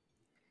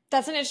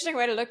 That's an interesting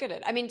way to look at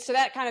it. I mean, so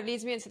that kind of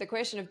leads me into the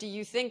question of, do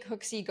you think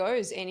HooXi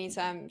goes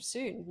anytime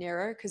soon,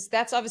 Nero? Because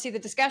that's obviously the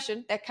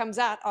discussion that comes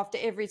out after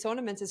every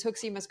tournament is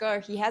HooXi must go.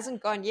 He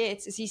hasn't gone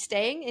yet. Is he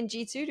staying in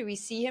G2? Do we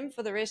see him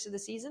for the rest of the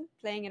season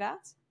playing it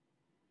out?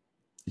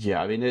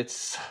 Yeah, I mean,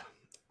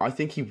 I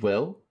think he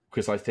will,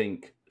 because I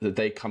think that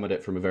they come at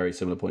it from a very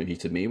similar point of view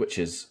to me, which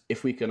is,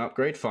 if we can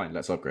upgrade, fine,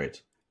 let's upgrade.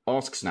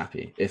 Ask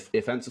Snappy.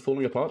 If Ents are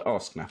falling apart,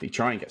 ask Snappy.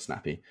 Try and get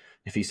Snappy.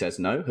 If he says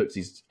no,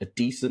 HooXi's a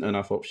decent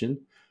enough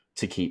option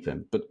to keep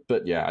him.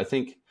 But yeah, I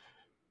think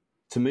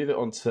to move it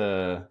on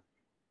to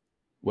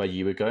where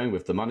you were going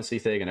with the Monacy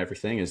thing and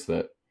everything is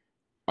that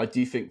I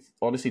do think,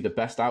 honestly, the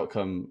best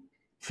outcome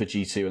for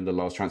G2 in the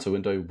last transfer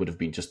window would have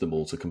been just them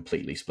all to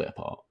completely split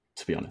apart,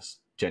 to be honest.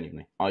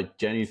 Genuinely. I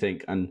genuinely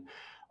think, and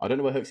I don't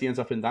know where HooXi ends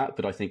up in that,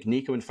 but I think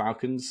Nico and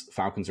Falcons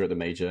are at the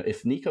major.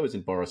 If Nico is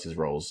in Boris's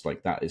roles,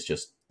 like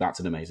that's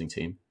an amazing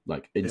team,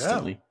 like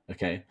instantly. Yeah.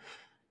 Okay.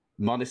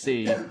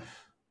 Monacy,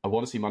 I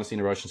want to see Monacy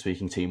in a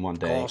Russian-speaking team one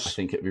day. I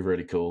think it'd be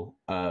really cool.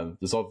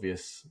 There's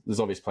obvious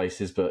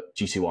places, but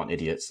G2 aren't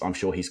idiots. I'm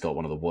sure he's got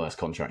one of the worst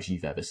contracts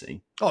you've ever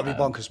seen. Oh, it'd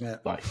be bonkers, mate.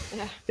 Like,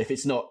 if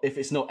it's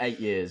not 8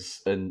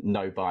 years and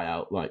no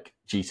buyout, like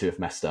G2 have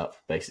messed up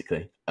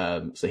basically.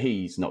 So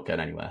he's not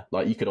going anywhere.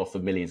 Like you could offer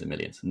millions and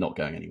millions, not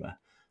going anywhere.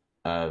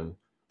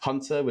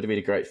 Hunter would have been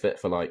a great fit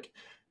for like.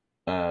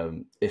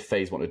 If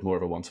FaZe wanted more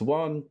of a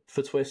 1-to-1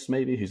 for Twist,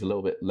 maybe, who's a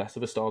little bit less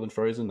of a star than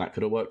Frozen, that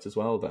could have worked as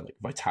well. Then like,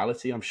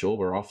 Vitality, I'm sure,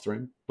 were after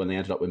him when they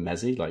ended up with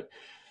Mezzi. Like,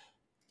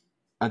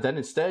 And then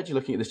instead, you're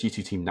looking at this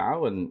G2 team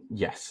now, and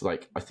yes,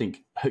 like I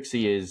think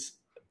HooXi is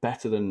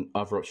better than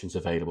other options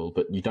available,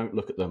 but you don't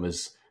look at them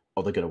as,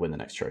 oh, they're going to win the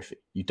next trophy.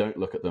 You don't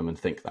look at them and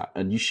think that,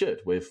 and you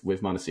should with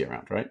m0NESY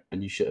around, right?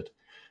 And you should,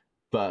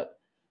 but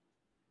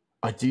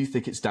I do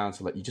think it's down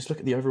to like you just look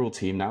at the overall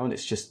team now, and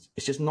it's just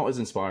not as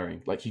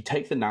inspiring. Like you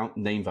take the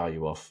name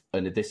value off,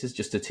 and this is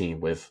just a team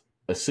with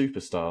a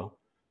superstar,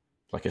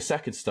 like a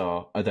second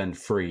star, and then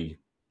 3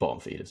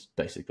 bottom feeders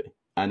basically.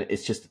 And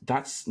it's just,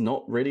 that's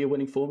not really a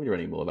winning formula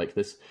anymore. Like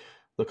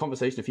the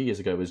conversation a few years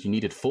ago was you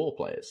needed 4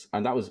 players,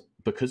 and that was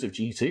because of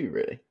G2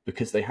 really,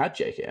 because they had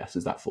JKS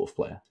as that 4th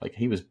player. Like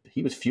he was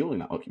fueling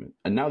that argument,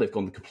 and now they've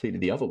gone completely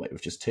the other way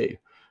with just 2,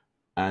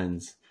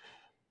 and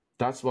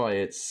that's why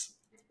it's.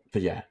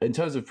 But yeah, in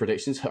terms of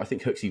predictions, I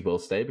think HooXi will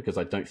stay because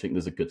I don't think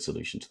there's a good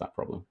solution to that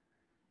problem.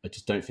 I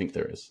just don't think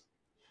there is.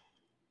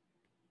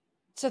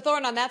 So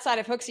Thorin, on that side,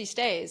 if HooXi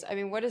stays, I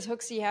mean, what does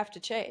HooXi have to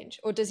change?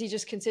 Or does he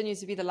just continue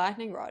to be the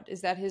lightning rod?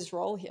 Is that his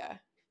role here?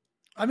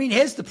 I mean,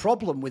 here's the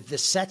problem with the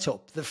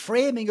setup. The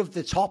framing of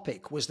the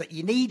topic was that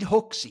you need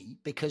HooXi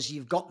because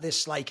you've got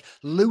this like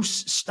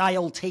loose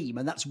style team,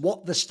 and that's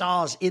what the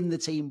stars in the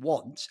team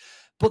want.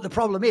 But the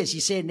problem is,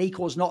 you say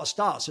NERO is not a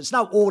star, so it's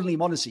now only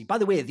m0NESY. By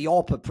the way, the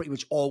ARPA pretty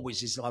much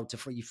always is allowed to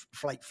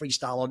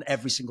freestyle on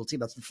every single team.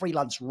 That's the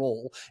freelance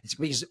role. It's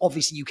because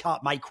obviously you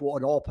can't micro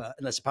an ARPA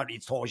unless apparently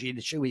it's Torji and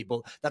the Chewy,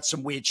 but that's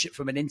some weird shit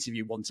from an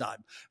interview one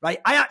time, right?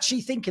 I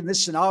actually think in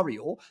this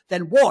scenario,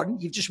 then one,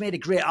 you've just made a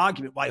great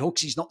argument why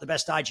HooXi's not the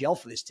best IGL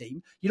for this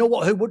team. You know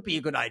what? Who would be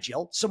a good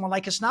IGL? Someone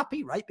like a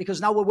Snappy, right? Because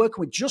now we're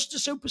working with just a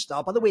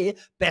superstar. By the way,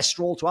 best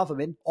role to have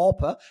him in,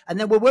 ARPA. And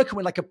then we're working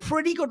with like a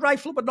pretty good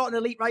rifler, but not an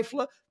elite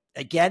rifler.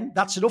 Again,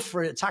 that's enough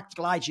for a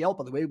tactical IGL,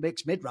 by the way, who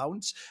makes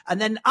mid-rounds.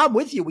 And then I'm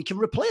with you. We can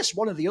replace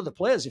one of the other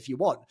players if you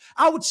want.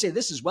 I would say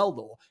this as well,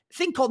 though.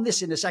 Think on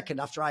this in a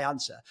second after I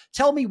answer.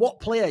 Tell me what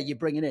player you're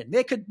bringing in.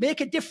 Make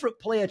a different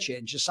player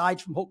change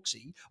aside from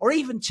HooXi, or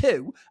even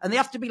 2, and they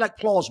have to be like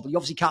plausible. You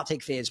obviously can't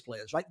take phase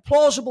players, right?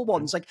 Plausible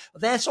ones, like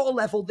their sort of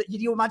level that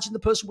you imagine the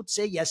person would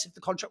say yes if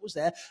the contract was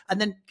there. And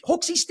then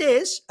HooXi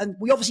stays, and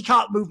we obviously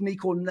can't move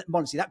NERO and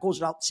m0NESY. That goes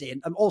without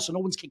saying. And also, no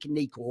one's kicking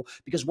NERO,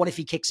 because what if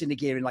he kicks into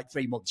gear in like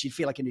 3 months? You'd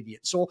feel like an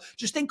idiot. So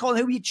just think on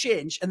who you'd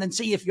change, and then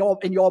see if you're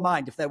in your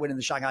mind if they're winning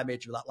the Shanghai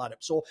Major with that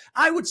lineup. So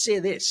I would say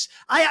this.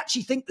 I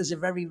actually think there's a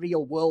very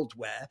real world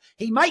where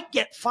he might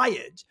get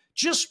fired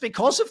just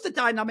because of the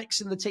dynamics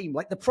in the team.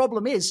 Like the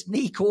problem is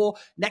NERO,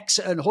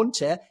 Nexa, and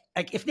Hunter.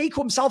 Like if NERO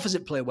himself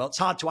isn't playing well, it's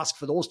hard to ask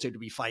for those 2 to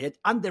be fired,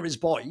 and they're his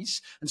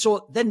boys. And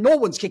so then no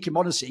one's kicking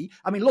m0NESY.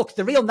 I mean, look,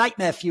 the real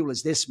nightmare fuel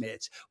is this,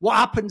 mate. What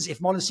happens if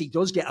m0NESY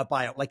does get a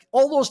buyout? Like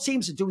all those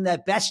teams are doing their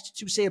best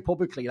to say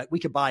publicly, like we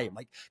could buy him.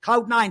 Like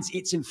Cloud9's,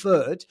 it's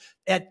inferred.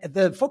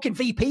 The fucking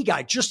VP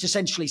guy just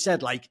essentially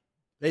said, like,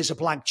 there's a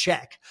blank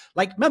check.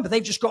 Like, remember,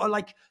 they've just got to,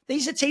 like,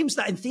 these are teams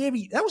that in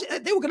theory,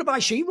 they were going to buy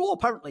Shiro,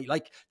 apparently.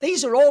 Like,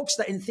 these are orgs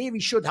that in theory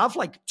should have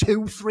like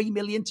 2-3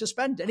 million to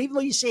spend. And even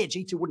though you say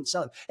G2 wouldn't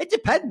sell them, it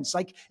depends.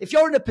 Like, if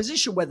you're in a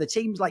position where the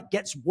team's like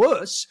gets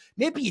worse,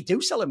 maybe you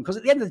do sell them. Because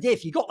at the end of the day,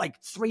 if you got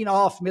like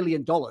 $3.5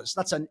 million,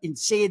 that's an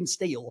insane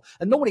steal.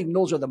 And no one even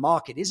knows where the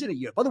market is in a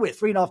year. By the way,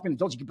 $3.5 million,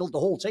 you can build the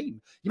whole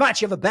team. You might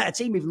actually have a better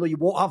team, even though you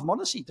won't have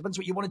m0NESY. Depends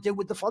what you want to do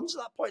with the funds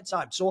at that point in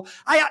time. So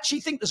I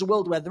actually think there's a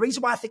world where the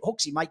reason why I think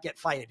HooXi might get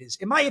fired is,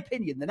 in my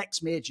opinion, the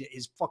next major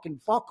is fucking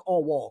fuck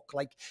or walk.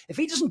 Like, if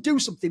he doesn't do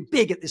something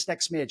big at this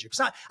next major,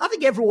 because I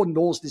think everyone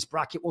knows this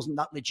bracket wasn't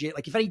that legit.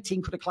 Like, if any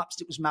team could have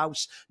collapsed, it was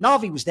Mouse.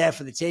 Na'Vi was there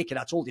for the taking,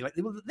 I told you. Like,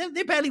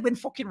 they barely win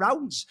fucking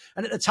rounds.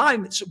 And at the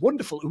time, it's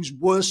wonderful. Who's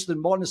worse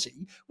than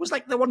m0NESY was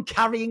like the one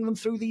carrying them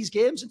through these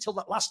games until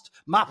that last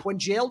map when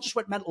JL just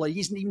went mental. He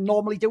isn't even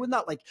normally doing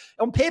that. Like,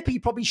 on paper, he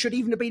probably should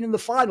even have been in the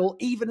final,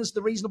 even as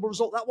the reasonable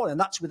result that one. And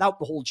that's without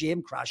the whole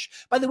GM crash.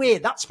 By the way,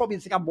 that's probably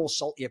the thing I'm more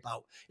salty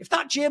about. If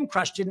that GM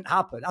crash didn't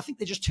happen, I think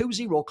they just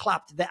 2-0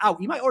 clapped, they're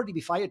out. You might already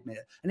be fired, mate.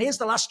 And here's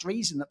the last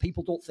reason that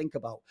people don't think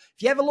about.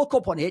 If you ever look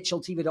up on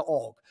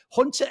HLTV.org,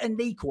 Hunter and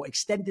NERO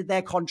extended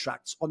their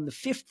contracts on the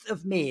 5th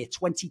of May,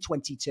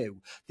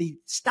 2022. The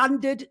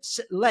standard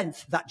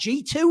length that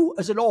G2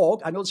 as an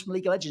org, I know this from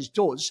League of Legends,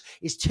 does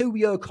is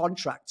 2-year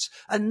contracts.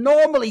 And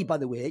normally, by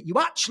the way, you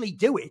actually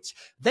do it.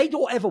 They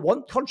don't ever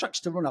want contracts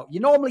to run out. You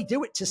normally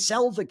do it to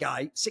sell the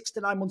guy 6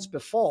 to 9 months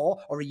before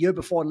or a year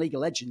before in League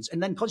of Legends.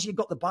 And then because you've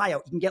got the buyout,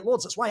 you can get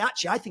loads. That's why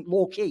actually I think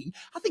low key,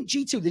 I think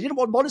G2, they didn't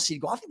want m0NESY to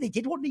go. I think they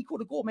did want NERO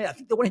to go, mate. I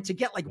think they wanted to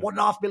get like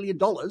 $1.5 million,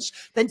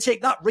 then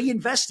take that,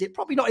 reinvest it,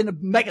 probably not in a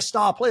mega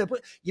star player,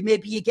 but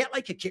maybe you get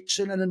like a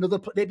Kitchen and another,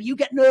 maybe you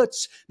get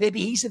Nerds,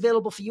 maybe he's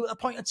available for you at a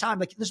point in time.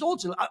 Like there's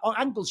loads of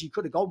angles you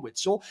could have gone with.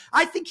 So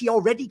I think he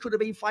already could have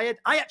been fired.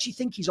 I actually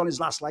think he's on his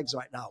last legs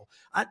right now.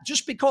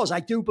 Just because I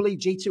do believe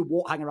G2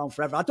 won't hang around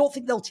forever. I don't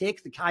think they'll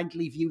take the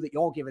kindly view that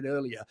you're giving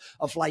earlier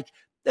of like,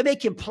 they're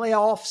making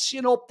playoffs,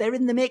 you know, they're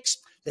in the mix.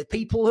 The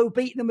people who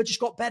beaten them have just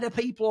got better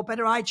people or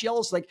better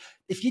IGLs. Like,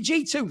 if you're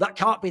G2, that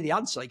can't be the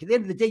answer. Like, at the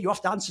end of the day, you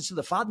have to answer to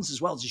the fans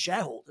as well as the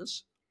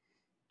shareholders.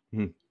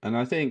 And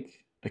I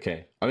think,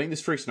 okay, I think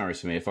there's 3 scenarios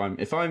for me. If I'm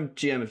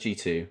GM of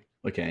G2,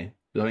 okay,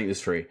 I think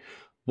there's 3.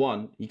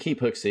 1, you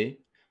keep HooXi.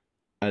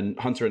 and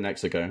Hunter and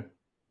Nexa go,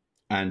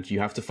 and you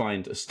have to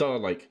find a star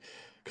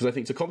because I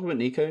think to complement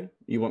Nico,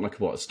 you want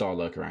a star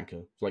lurker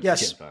anchor, like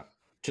yes. Gem Fat.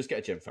 Just get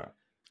a Gem Fat.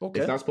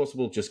 Okay. If that's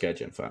possible, just get a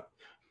Gem Fat.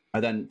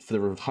 And then for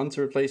the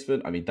Hunter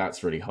replacement, I mean,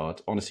 that's really hard.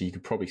 Honestly, you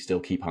could probably still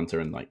keep Hunter,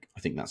 and I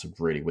think that's a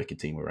really wicked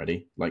team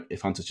already.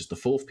 If Hunter's just the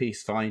fourth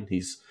piece, fine.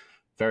 He's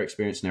very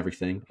experienced in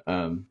everything.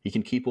 He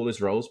can keep all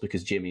his roles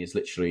because Jimmy is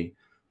literally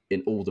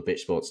in all the bitch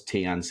spots,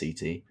 T and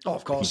CT. Oh,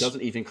 of course. He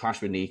doesn't even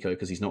clash with Nico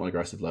because he's not an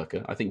aggressive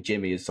lurker. I think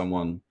Jimmy is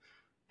someone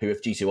who,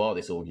 if G2R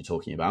this all you're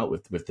talking about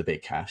with the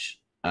big cash,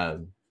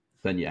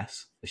 then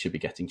yes, they should be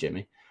getting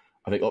Jimmy.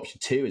 I think option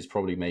 2 is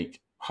probably make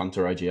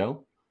Hunter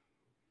IGL.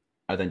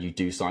 And then you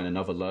do sign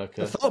another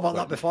lurker. I've thought about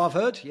that before, I've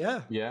heard,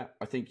 yeah. Yeah,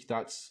 I think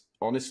that's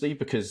honestly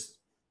because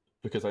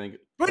I think...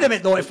 Wait a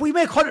minute, though. If we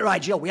make Hunter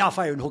IGL, we are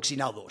firing HooXi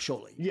now, though,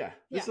 surely. Yeah,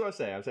 this is what I'm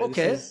saying.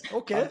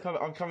 Okay.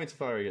 I'm coming to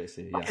fire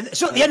HooXi, yeah.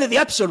 So at the end of the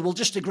episode, we'll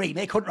just agree,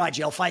 make Hunter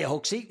IGL, fire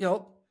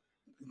HooXi,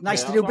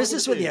 Nice to do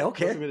business with you,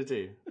 okay. What I'm going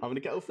to do? I'm going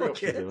to get all 3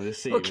 options and I'm going to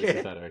see which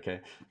is better,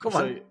 okay? Come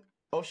on.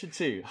 Option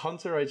 2,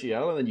 Hunter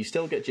IGL, and then you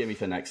still get Jimmy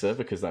for Nexa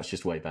because that's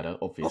just way better,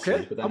 obviously.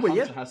 Okay, but then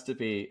Hunter has to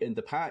be in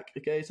the pack,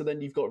 okay? So then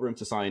you've got room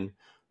to sign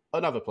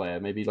another player,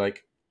 maybe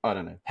I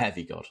don't know,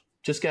 Heavy God.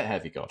 Just get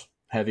Heavy God.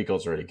 Heavy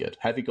God's really good.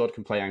 Heavy God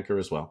can play anchor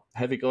as well.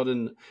 Heavy God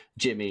and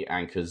Jimmy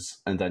anchors,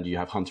 and then you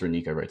have Hunter and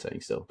Nico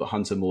rotating still. But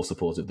Hunter more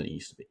supportive than he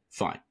used to be.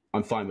 Fine.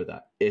 I'm fine with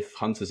that. If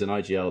Hunter's an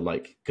IGL,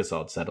 like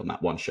Cassard said on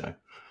that one show,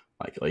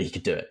 he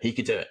could do it. He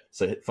could do it.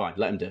 So fine,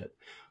 let him do it.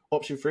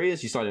 Option 3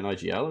 is you sign an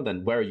IGL, and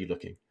then where are you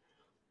looking?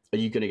 Are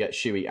you going to get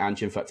Shui and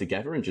Jinfat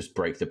together and just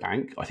break the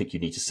bank? I think you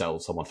need to sell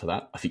someone for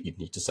that. I think you'd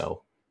need to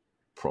sell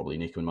probably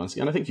Nico and Muncie.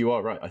 And I think you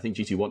are right. I think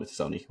G2 wanted to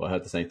sell Nico. I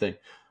heard the same thing.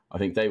 I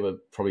think they were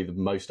probably the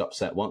most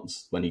upset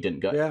ones when he didn't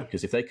go. Yeah.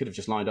 Because if they could have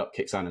just lined up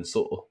Kixan and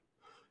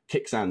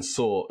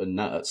Saw, and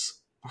Nerds,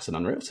 that's an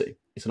unreal team.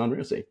 It's an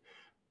unreal team.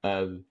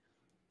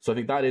 So I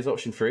think that is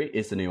option 3,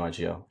 is the new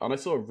IGL. And I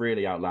saw a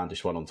really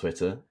outlandish one on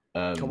Twitter.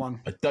 Come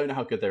on. I don't know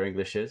how good their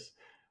English is.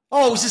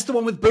 Oh, is this the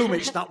one with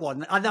Boomich, that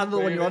one? I know the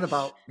one you're on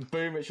about.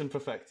 Boomich and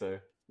Perfecto.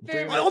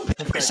 On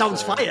paper, it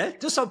sounds fire. It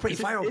does sound pretty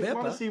fire on paper.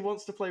 If Monty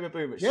wants to play with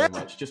Boomich so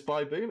much, just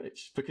buy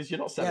Boomich, because you're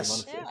not selling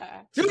Monty.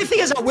 Yeah. The only thing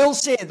is, I will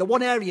say, the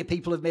one area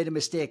people have made a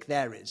mistake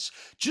there is,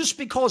 just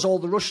because all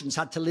the Russians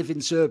had to live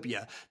in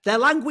Serbia, their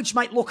language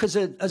might look as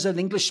an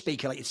English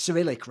speaker, like it's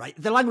Cyrillic, right?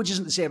 Their language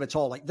isn't the same at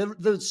all. Like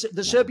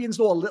the Serbians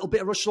know a little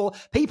bit of Russian, so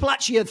people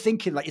actually are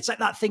thinking, it's like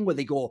that thing where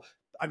they go,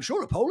 I'm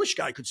sure a Polish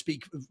guy could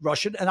speak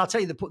Russian. And I'll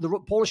tell you, the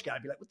Polish guy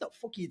would be like, what the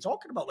fuck are you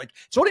talking about?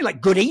 It's only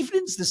good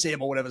evenings the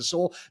same or whatever.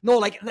 So, no,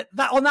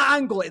 that on that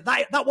angle,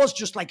 that was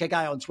just like a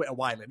guy on Twitter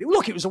whiling.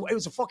 Look, it was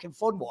a fucking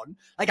fun one.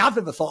 I've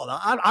never thought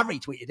of that. I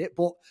retweeted it,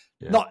 but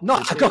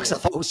not because I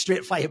thought it was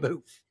straight fire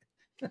move.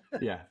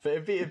 Yeah, but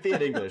it'd be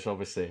in English,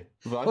 obviously.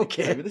 But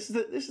okay. But this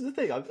is the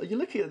thing. You're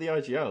looking at the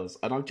IGLs,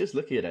 and I'm just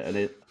looking at it,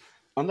 and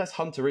unless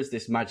Hunter is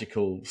this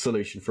magical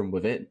solution from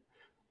within,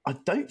 I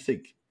don't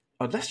think...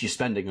 Unless you're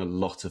spending a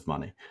lot of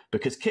money,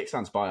 because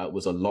Kicksan's buyout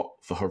was a lot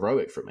for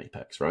Heroic from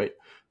Apex, right?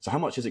 So how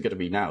much is it going to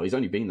be now? He's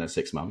only been there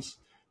 6 months.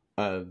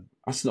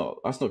 That's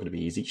not going to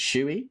be easy.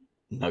 Shui,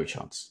 no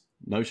chance.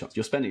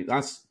 You're spending,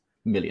 that's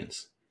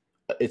millions.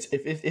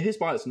 If his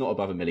buyout's not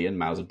above $1 million,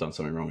 Maus have done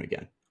something wrong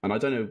again. And I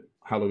don't know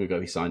how long ago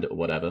he signed it or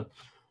whatever,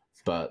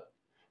 but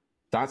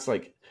that's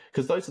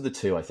because those are the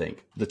two, I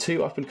think. The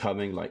two up and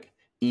coming,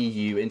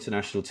 EU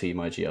international team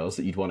IGLs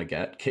that you'd want to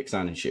get,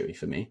 Kicksan and Shui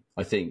for me.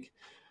 I think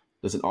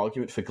there's an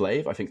argument for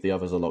Glaive. I think the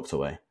others are locked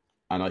away.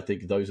 And I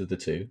think those are the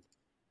two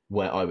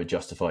where I would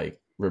justify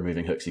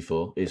removing HooXi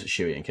for, is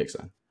Shui and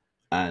Kicksan.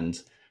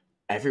 And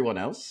everyone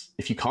else,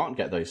 if you can't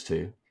get those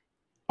two,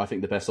 I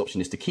think the best option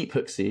is to keep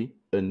HooXi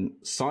and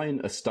sign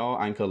a star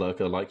anchor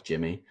lurker like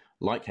Jimmy,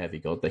 like Heavy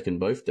God. They can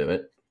both do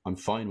it. I'm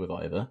fine with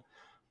either.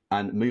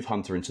 And move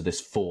Hunter into this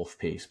 4th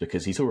piece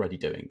because he's already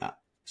doing that.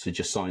 So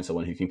just sign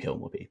someone who can kill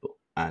more people.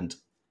 And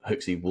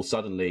HooXi will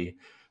suddenly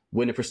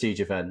win a prestige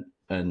event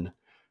and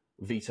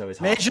veto is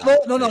major though?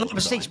 No, not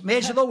prestige.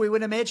 Major though? We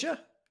win a major?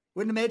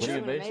 Win a major?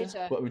 Win a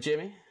major? What, with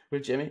Jimmy?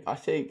 With Jimmy? I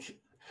think...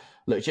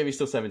 Look, Jimmy's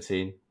still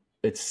 17.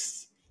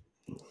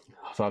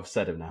 I've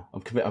said him now.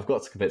 I've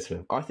got to convince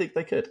him. I think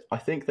they could.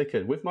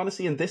 With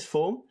Munacy in this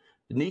form,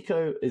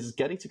 Nico is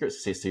getting to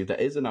grips with CS2. There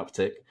is an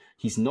uptick.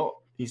 He's not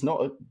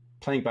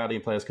playing badly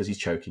in playoffs because he's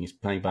choking. He's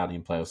playing badly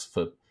in playoffs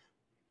for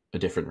a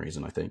different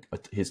reason, I think.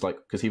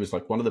 Because he was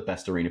one of the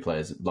best arena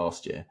players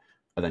last year.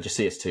 And then just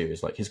CS2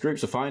 is his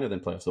groups are fine and then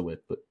playoffs are weird.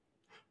 But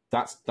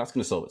that's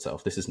going to solve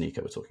itself. This is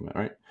Nico we're talking about,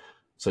 right?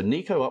 So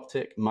Nico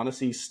uptick,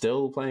 Munacy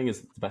still playing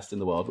as the best in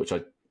the world, which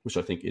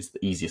I think is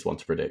the easiest one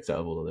to predict out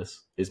of all of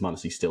this, is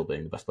Munacy still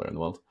being the best player in the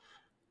world.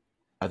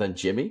 And then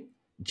Jimmy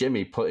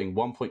putting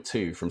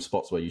 1.2 from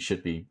spots where you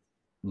should be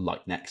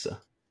like Nexa.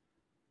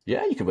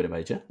 Yeah, you can win a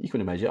major.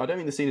 I don't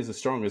think the scene is as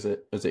strong as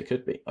it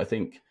could be. I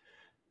think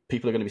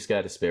people are going to be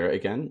scared of Spirit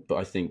again, but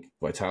I think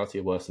Vitality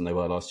are worse than they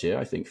were last year.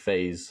 I think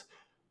FaZe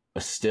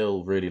are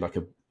still really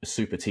a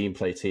super team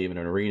play team and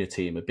an arena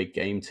team, a big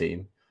game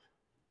team.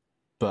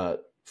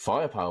 But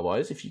firepower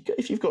wise, if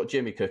you've got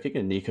Jimmy cooking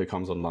and Nico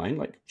comes online,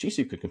 like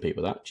G2 could compete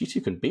with that.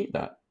 G2 can beat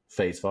that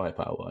FaZe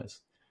firepower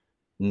wise.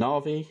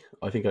 Navi,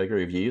 I think I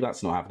agree with you.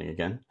 That's not happening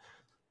again.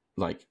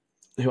 Like,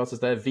 who else is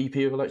there?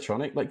 VP of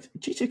Electronic. Like,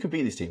 G2 can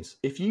beat these teams.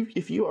 If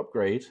you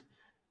upgrade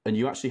and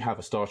you actually have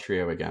a star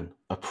trio again,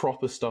 a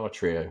proper star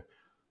trio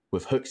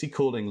with HooXi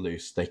calling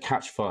loose, they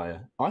catch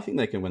fire. I think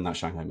they can win that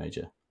Shanghai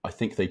Major. I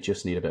think they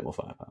just need a bit more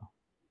firepower.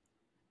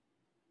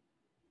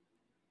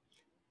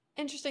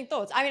 Interesting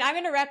thoughts. I mean, I'm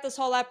going to wrap this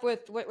whole up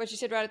with what you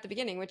said right at the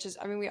beginning, which is,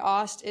 I mean, we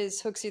asked,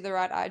 is HooXi the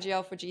right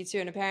IGL for G2?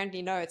 And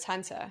apparently, no, it's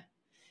Hunter.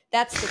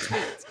 That's the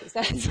tweet. 'Cause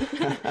that's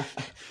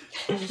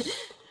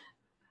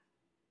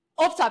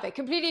off topic,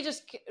 completely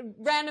just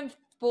random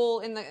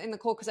ball in the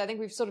call, because I think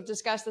we've sort of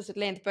discussed this at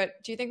length.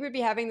 But do you think we'd be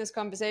having this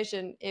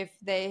conversation if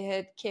they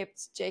had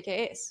kept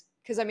JKS?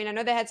 Because, I mean, I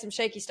know they had some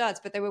shaky starts,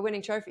 but they were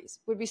winning trophies.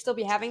 Would we still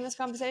be having this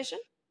conversation?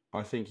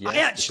 I think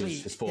yes,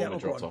 because his form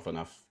had dropped off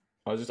enough.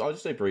 I'll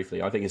just say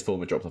briefly, I think his form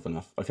had dropped off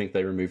enough. I think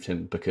they removed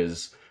him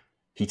because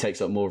he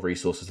takes up more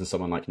resources than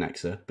someone like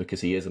Nexa,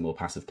 because he is a more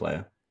passive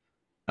player.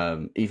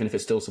 Even if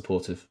it's still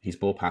supportive,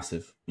 he's more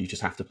passive. You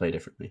just have to play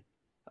differently.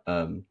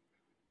 And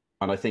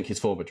I think his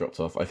form had dropped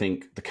off. I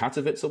think the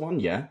Katowice one,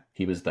 yeah,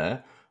 he was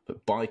there.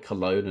 But by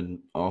Cologne and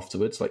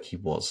afterwards, like, he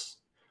was.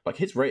 Like,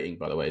 his rating,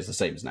 by the way, is the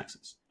same as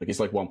Nexa's. Like, it's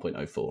like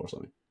 1.04 or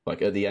something.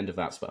 Like, at the end of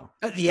that spell.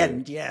 At the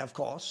end, yeah, of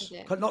course.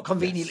 Yeah. Not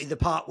conveniently the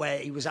part where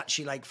he was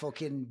actually, like,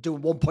 fucking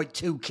doing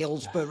 1.2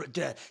 kills per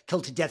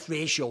kill to death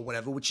ratio or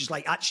whatever, which is,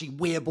 like, actually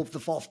way above the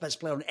fourth best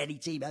player on any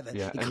team ever,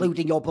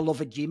 including your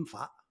beloved Jim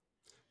Fat.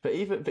 But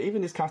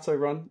even his Kato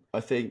run, I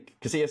think,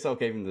 because ESL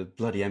gave him the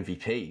bloody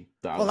MVP.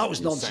 That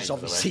was nonsense,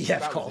 obviously. Yeah,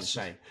 of course.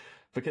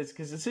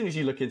 Because as soon as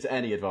you look into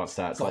any advanced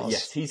stats, like,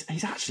 yes,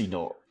 he's actually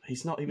not. He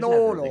was never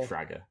a big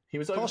fragger. He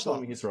was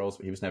overperforming his roles,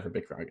 but he was never a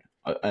big fragger.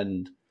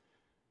 And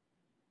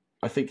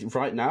I think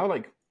right now,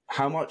 like,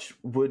 how much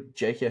would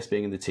JKS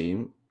being in the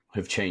team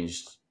have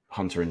changed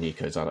Hunter and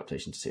Nico's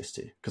adaptation to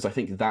CS2? Because I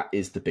think that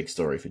is the big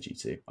story for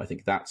G2. I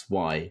think that's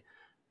why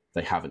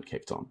they haven't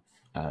kicked on.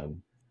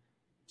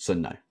 So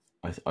no.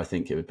 I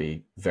think it would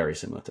be very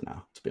similar to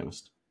now, to be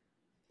honest.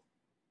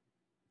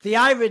 The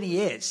irony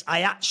is,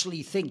 I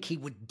actually think he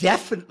would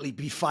definitely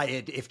be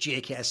fired if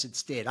JKS had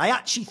stayed. I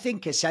actually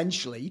think,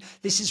 essentially,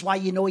 this is why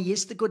you know he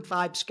is the good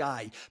vibes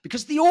guy.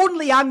 Because the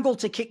only angle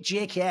to kick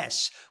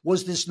JKS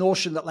was this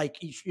notion that, like,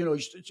 he's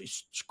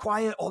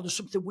quiet, or there's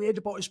something weird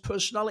about his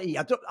personality.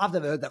 I've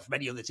never heard that from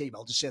any other team.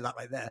 I'll just say that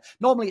right there.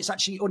 Normally, it's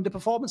actually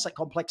underperformance, like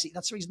complexity.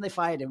 That's the reason they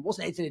fired him. It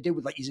wasn't anything to do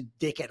with, like, he's a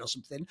dickhead or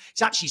something.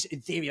 It's actually,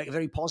 in theory, like, a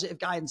very positive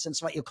guy in the sense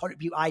of, like, he'll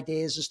contribute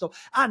ideas and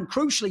stuff. And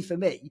crucially for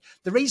me,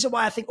 the reason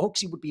why I think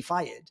HooXi would be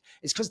fired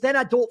is because then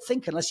I don't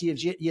think, unless you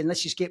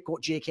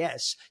scapegoat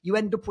JKS, you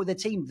end up with a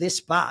team this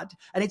bad,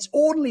 and it's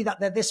only that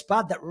they're this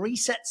bad that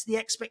resets the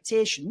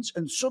expectations,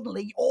 and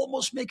suddenly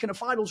almost making a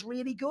finals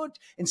really good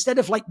instead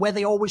of, like, where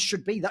they always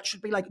should be. That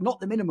should be, like,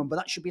 not the minimum, but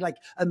that should be like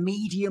a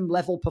medium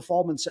level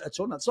performance at a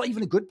ton. That's not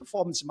even a good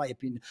performance in my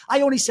opinion. I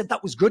only said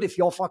that was good if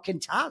you're fucking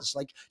Taz,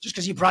 like, just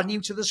because you're brand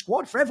new to the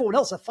squad. For everyone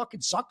else, that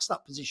fucking sucks,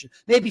 that position.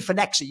 Maybe for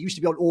Nexa, used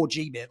to be on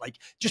OG, mate, like,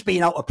 just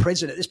being out of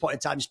prison at this point in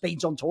time,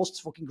 beans on toast is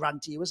fucking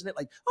grand to you, isn't it?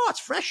 Like, oh, it's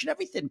fresh and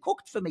everything,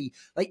 cooked for me.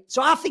 Like,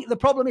 so I think the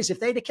problem is,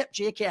 if they'd have kept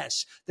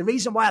JKS, the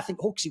reason why I think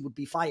HooXi would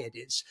be fired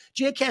is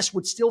JKS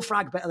would still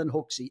frag better than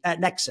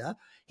Nexa.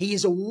 He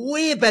is a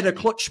way better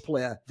clutch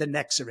player than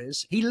Nexa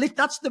is.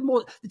 That's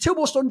the two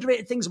most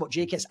underrated things about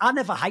JKS. I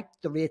never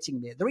hyped the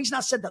rating, mate. The reason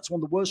I said that's one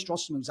of the worst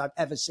roster moves I've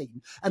ever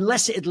seen,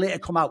 unless it had later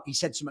come out, he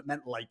said something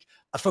mental like,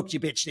 I fucked your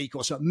bitch, Nico,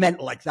 or something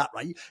mental like that,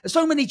 right? As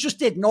long as he just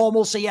did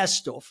normal CS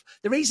stuff,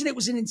 the reason it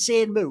was an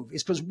insane move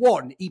is because,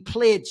 one, he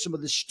played some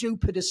of the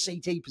stupidest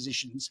CT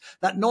positions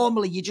that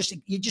normally you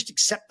just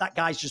accept that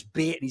guy's just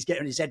bait and he's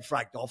getting his head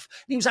fragged off.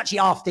 And he was actually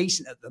half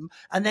decent at them.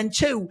 And then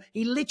two,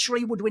 he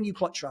literally would win you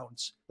clutch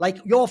rounds. Like,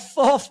 your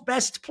fourth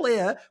best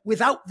player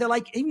without the,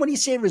 like, even when you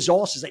say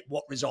resources, like,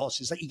 what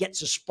resources? Like, he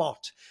gets a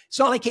spot. It's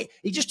not like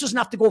he just doesn't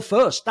have to go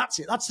first. That's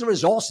it. That's the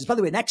resources. By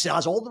the way, Nexa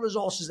has all the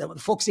resources there. What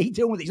the fuck's he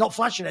doing with it? He's not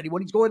flashing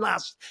anyone. He's going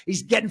last.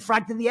 He's getting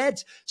fragged in the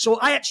head. So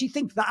I actually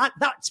think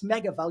that's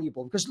mega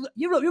valuable, because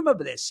you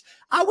remember this.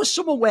 I was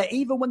someone where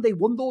even when they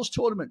won those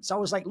tournaments, I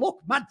was like, look,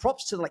 mad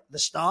props to, like, the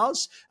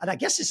stars. And I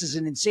guess this is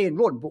an insane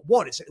run, but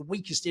one, it's like the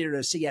weakest era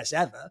of CS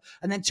ever.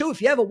 And then two,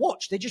 if you ever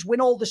watch, they just win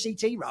all the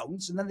CT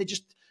rounds and then they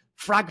just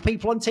frag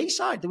people on T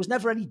side. There was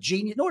never any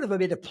genius. No one ever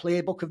made a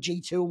playbook of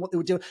G2 and what they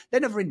were doing. They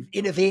never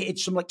innovated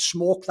some, like,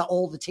 smoke that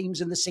all the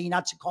teams in the scene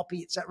had to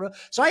copy, etc.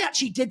 So I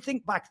actually did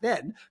think back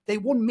then they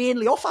won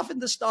mainly off having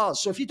the stars.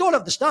 So if you don't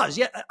have the stars,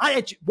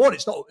 it's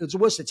the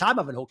worst of the time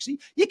having HooXi.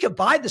 You can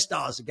buy the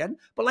stars again.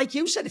 But like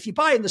you said, if you're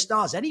buying the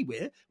stars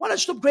anyway, why not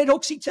just upgrade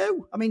HooXi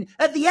too? I mean,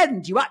 at the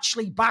end, you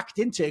actually backed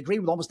into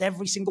agreeing with almost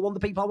every single one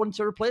of the people I wanted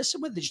to replace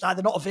them with. They're just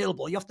either not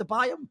available or you have to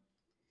buy them.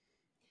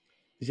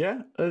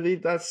 Yeah, I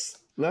mean, that's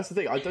the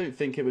thing. I don't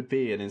think it would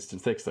be an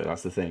instant fix, though.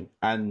 That's the thing.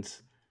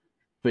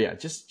 But yeah,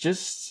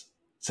 just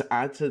to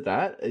add to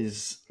that,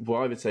 is what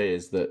I would say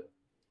is that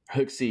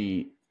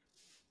HooXi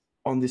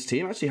on this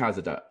team actually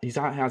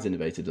has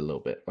innovated a little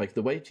bit. Like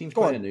the way teams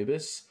play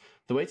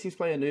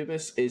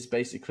Anubis is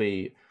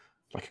basically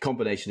like a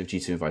combination of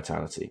G2 and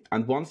Vitality.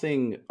 And one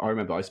thing I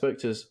remember, I spoke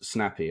to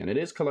Snappy, and it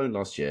is Cologne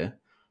last year,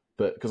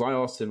 but because I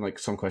asked him like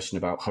some question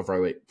about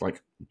heroic,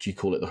 like, do you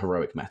call it the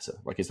heroic meta?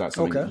 Like, is that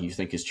something that you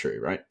think is true,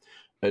 right?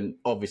 And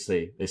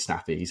obviously, it's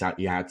Snappy.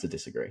 He had to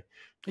disagree.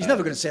 He's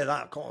never going to say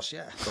that, of course,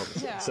 yeah.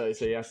 Yeah. So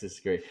he has to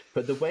disagree.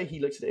 But the way he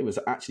looked at it was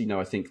actually, no,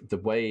 I think the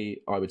way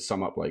I would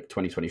sum up like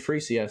 2023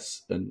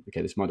 CS, and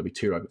okay, this might be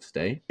too right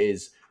today,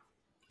 is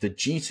the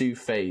G2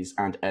 phase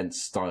and ENT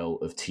style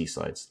of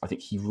T-sides. I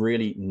think he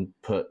really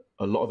put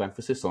a lot of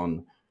emphasis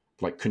on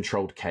like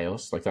controlled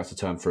chaos. Like that's a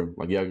term from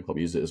like Jurgen Klopp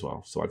used it as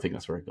well. So I think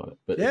that's where he got it.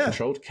 But the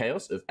controlled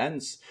chaos of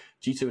ENTs,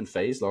 G2 and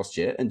phase last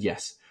year. And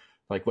yes,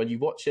 like when you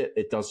watch it,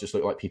 it does just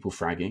look like people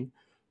fragging.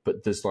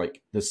 But there's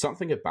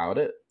something about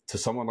it to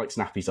someone like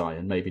Snappy's eye,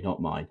 and maybe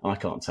not mine. I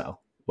can't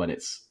tell when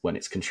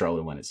it's controlled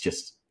and when it's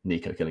just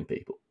NERO killing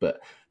people. But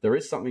there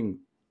is something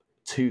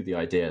to the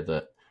idea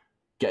that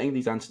getting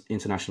these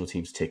international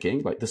teams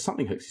ticking, like there's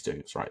something HooXi's doing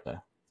that's right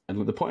there.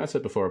 And the point I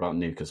said before about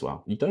Nuke as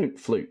well, you don't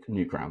fluke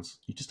nuke rounds.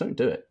 You just don't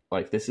do it.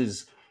 Like this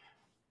is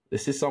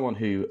someone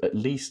who at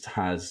least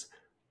has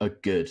a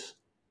good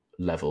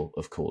level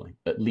of calling,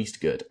 at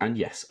least good. And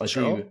yes,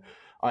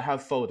 I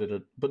have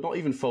folded, but not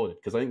even folded,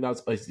 because I think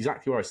that's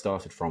exactly where I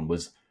started from,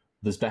 was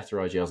there's better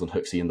IGLs than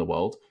HooXi in the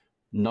world.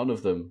 None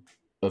of them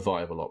are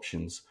viable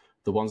options.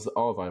 The ones that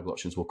are viable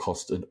options will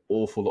cost an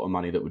awful lot of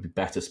money that would be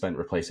better spent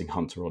replacing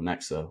Hunter or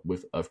Nexa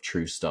with a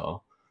true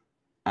star.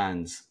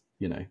 And,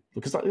 you know,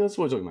 because that's what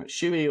we're talking about.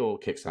 Shui or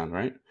Kickstand,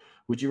 right?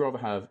 Would you rather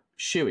have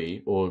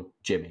Shui or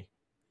Jimmy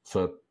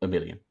for $1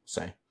 million,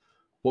 say?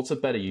 What's a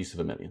better use of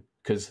 $1 million?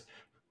 Because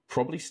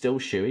probably still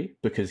Shui,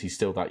 because he's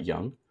still that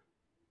young.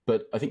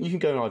 But I think you can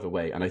go either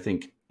way. And I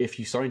think if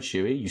you sign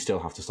Shui, you still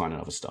have to sign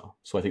another star.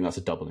 So I think that's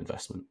a double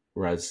investment.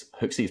 Whereas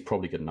HooXi is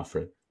probably good enough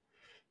for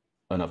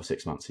another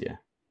 6 months a year.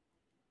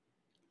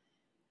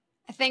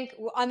 I think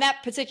on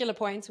that particular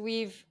point,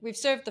 we've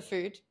served the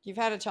food. You've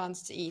had a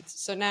chance to eat.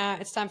 So now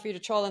it's time for you to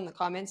troll in the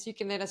comments. You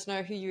can let us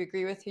know who you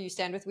agree with, who you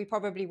stand with. We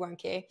probably won't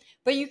care.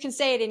 But you can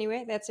say it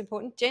anyway. That's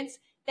important. Gents,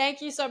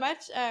 thank you so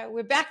much.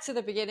 We're back to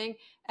the beginning.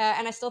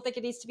 And I still think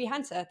it needs to be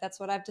Hunter. That's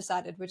what I've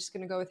decided. We're just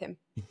going to go with him.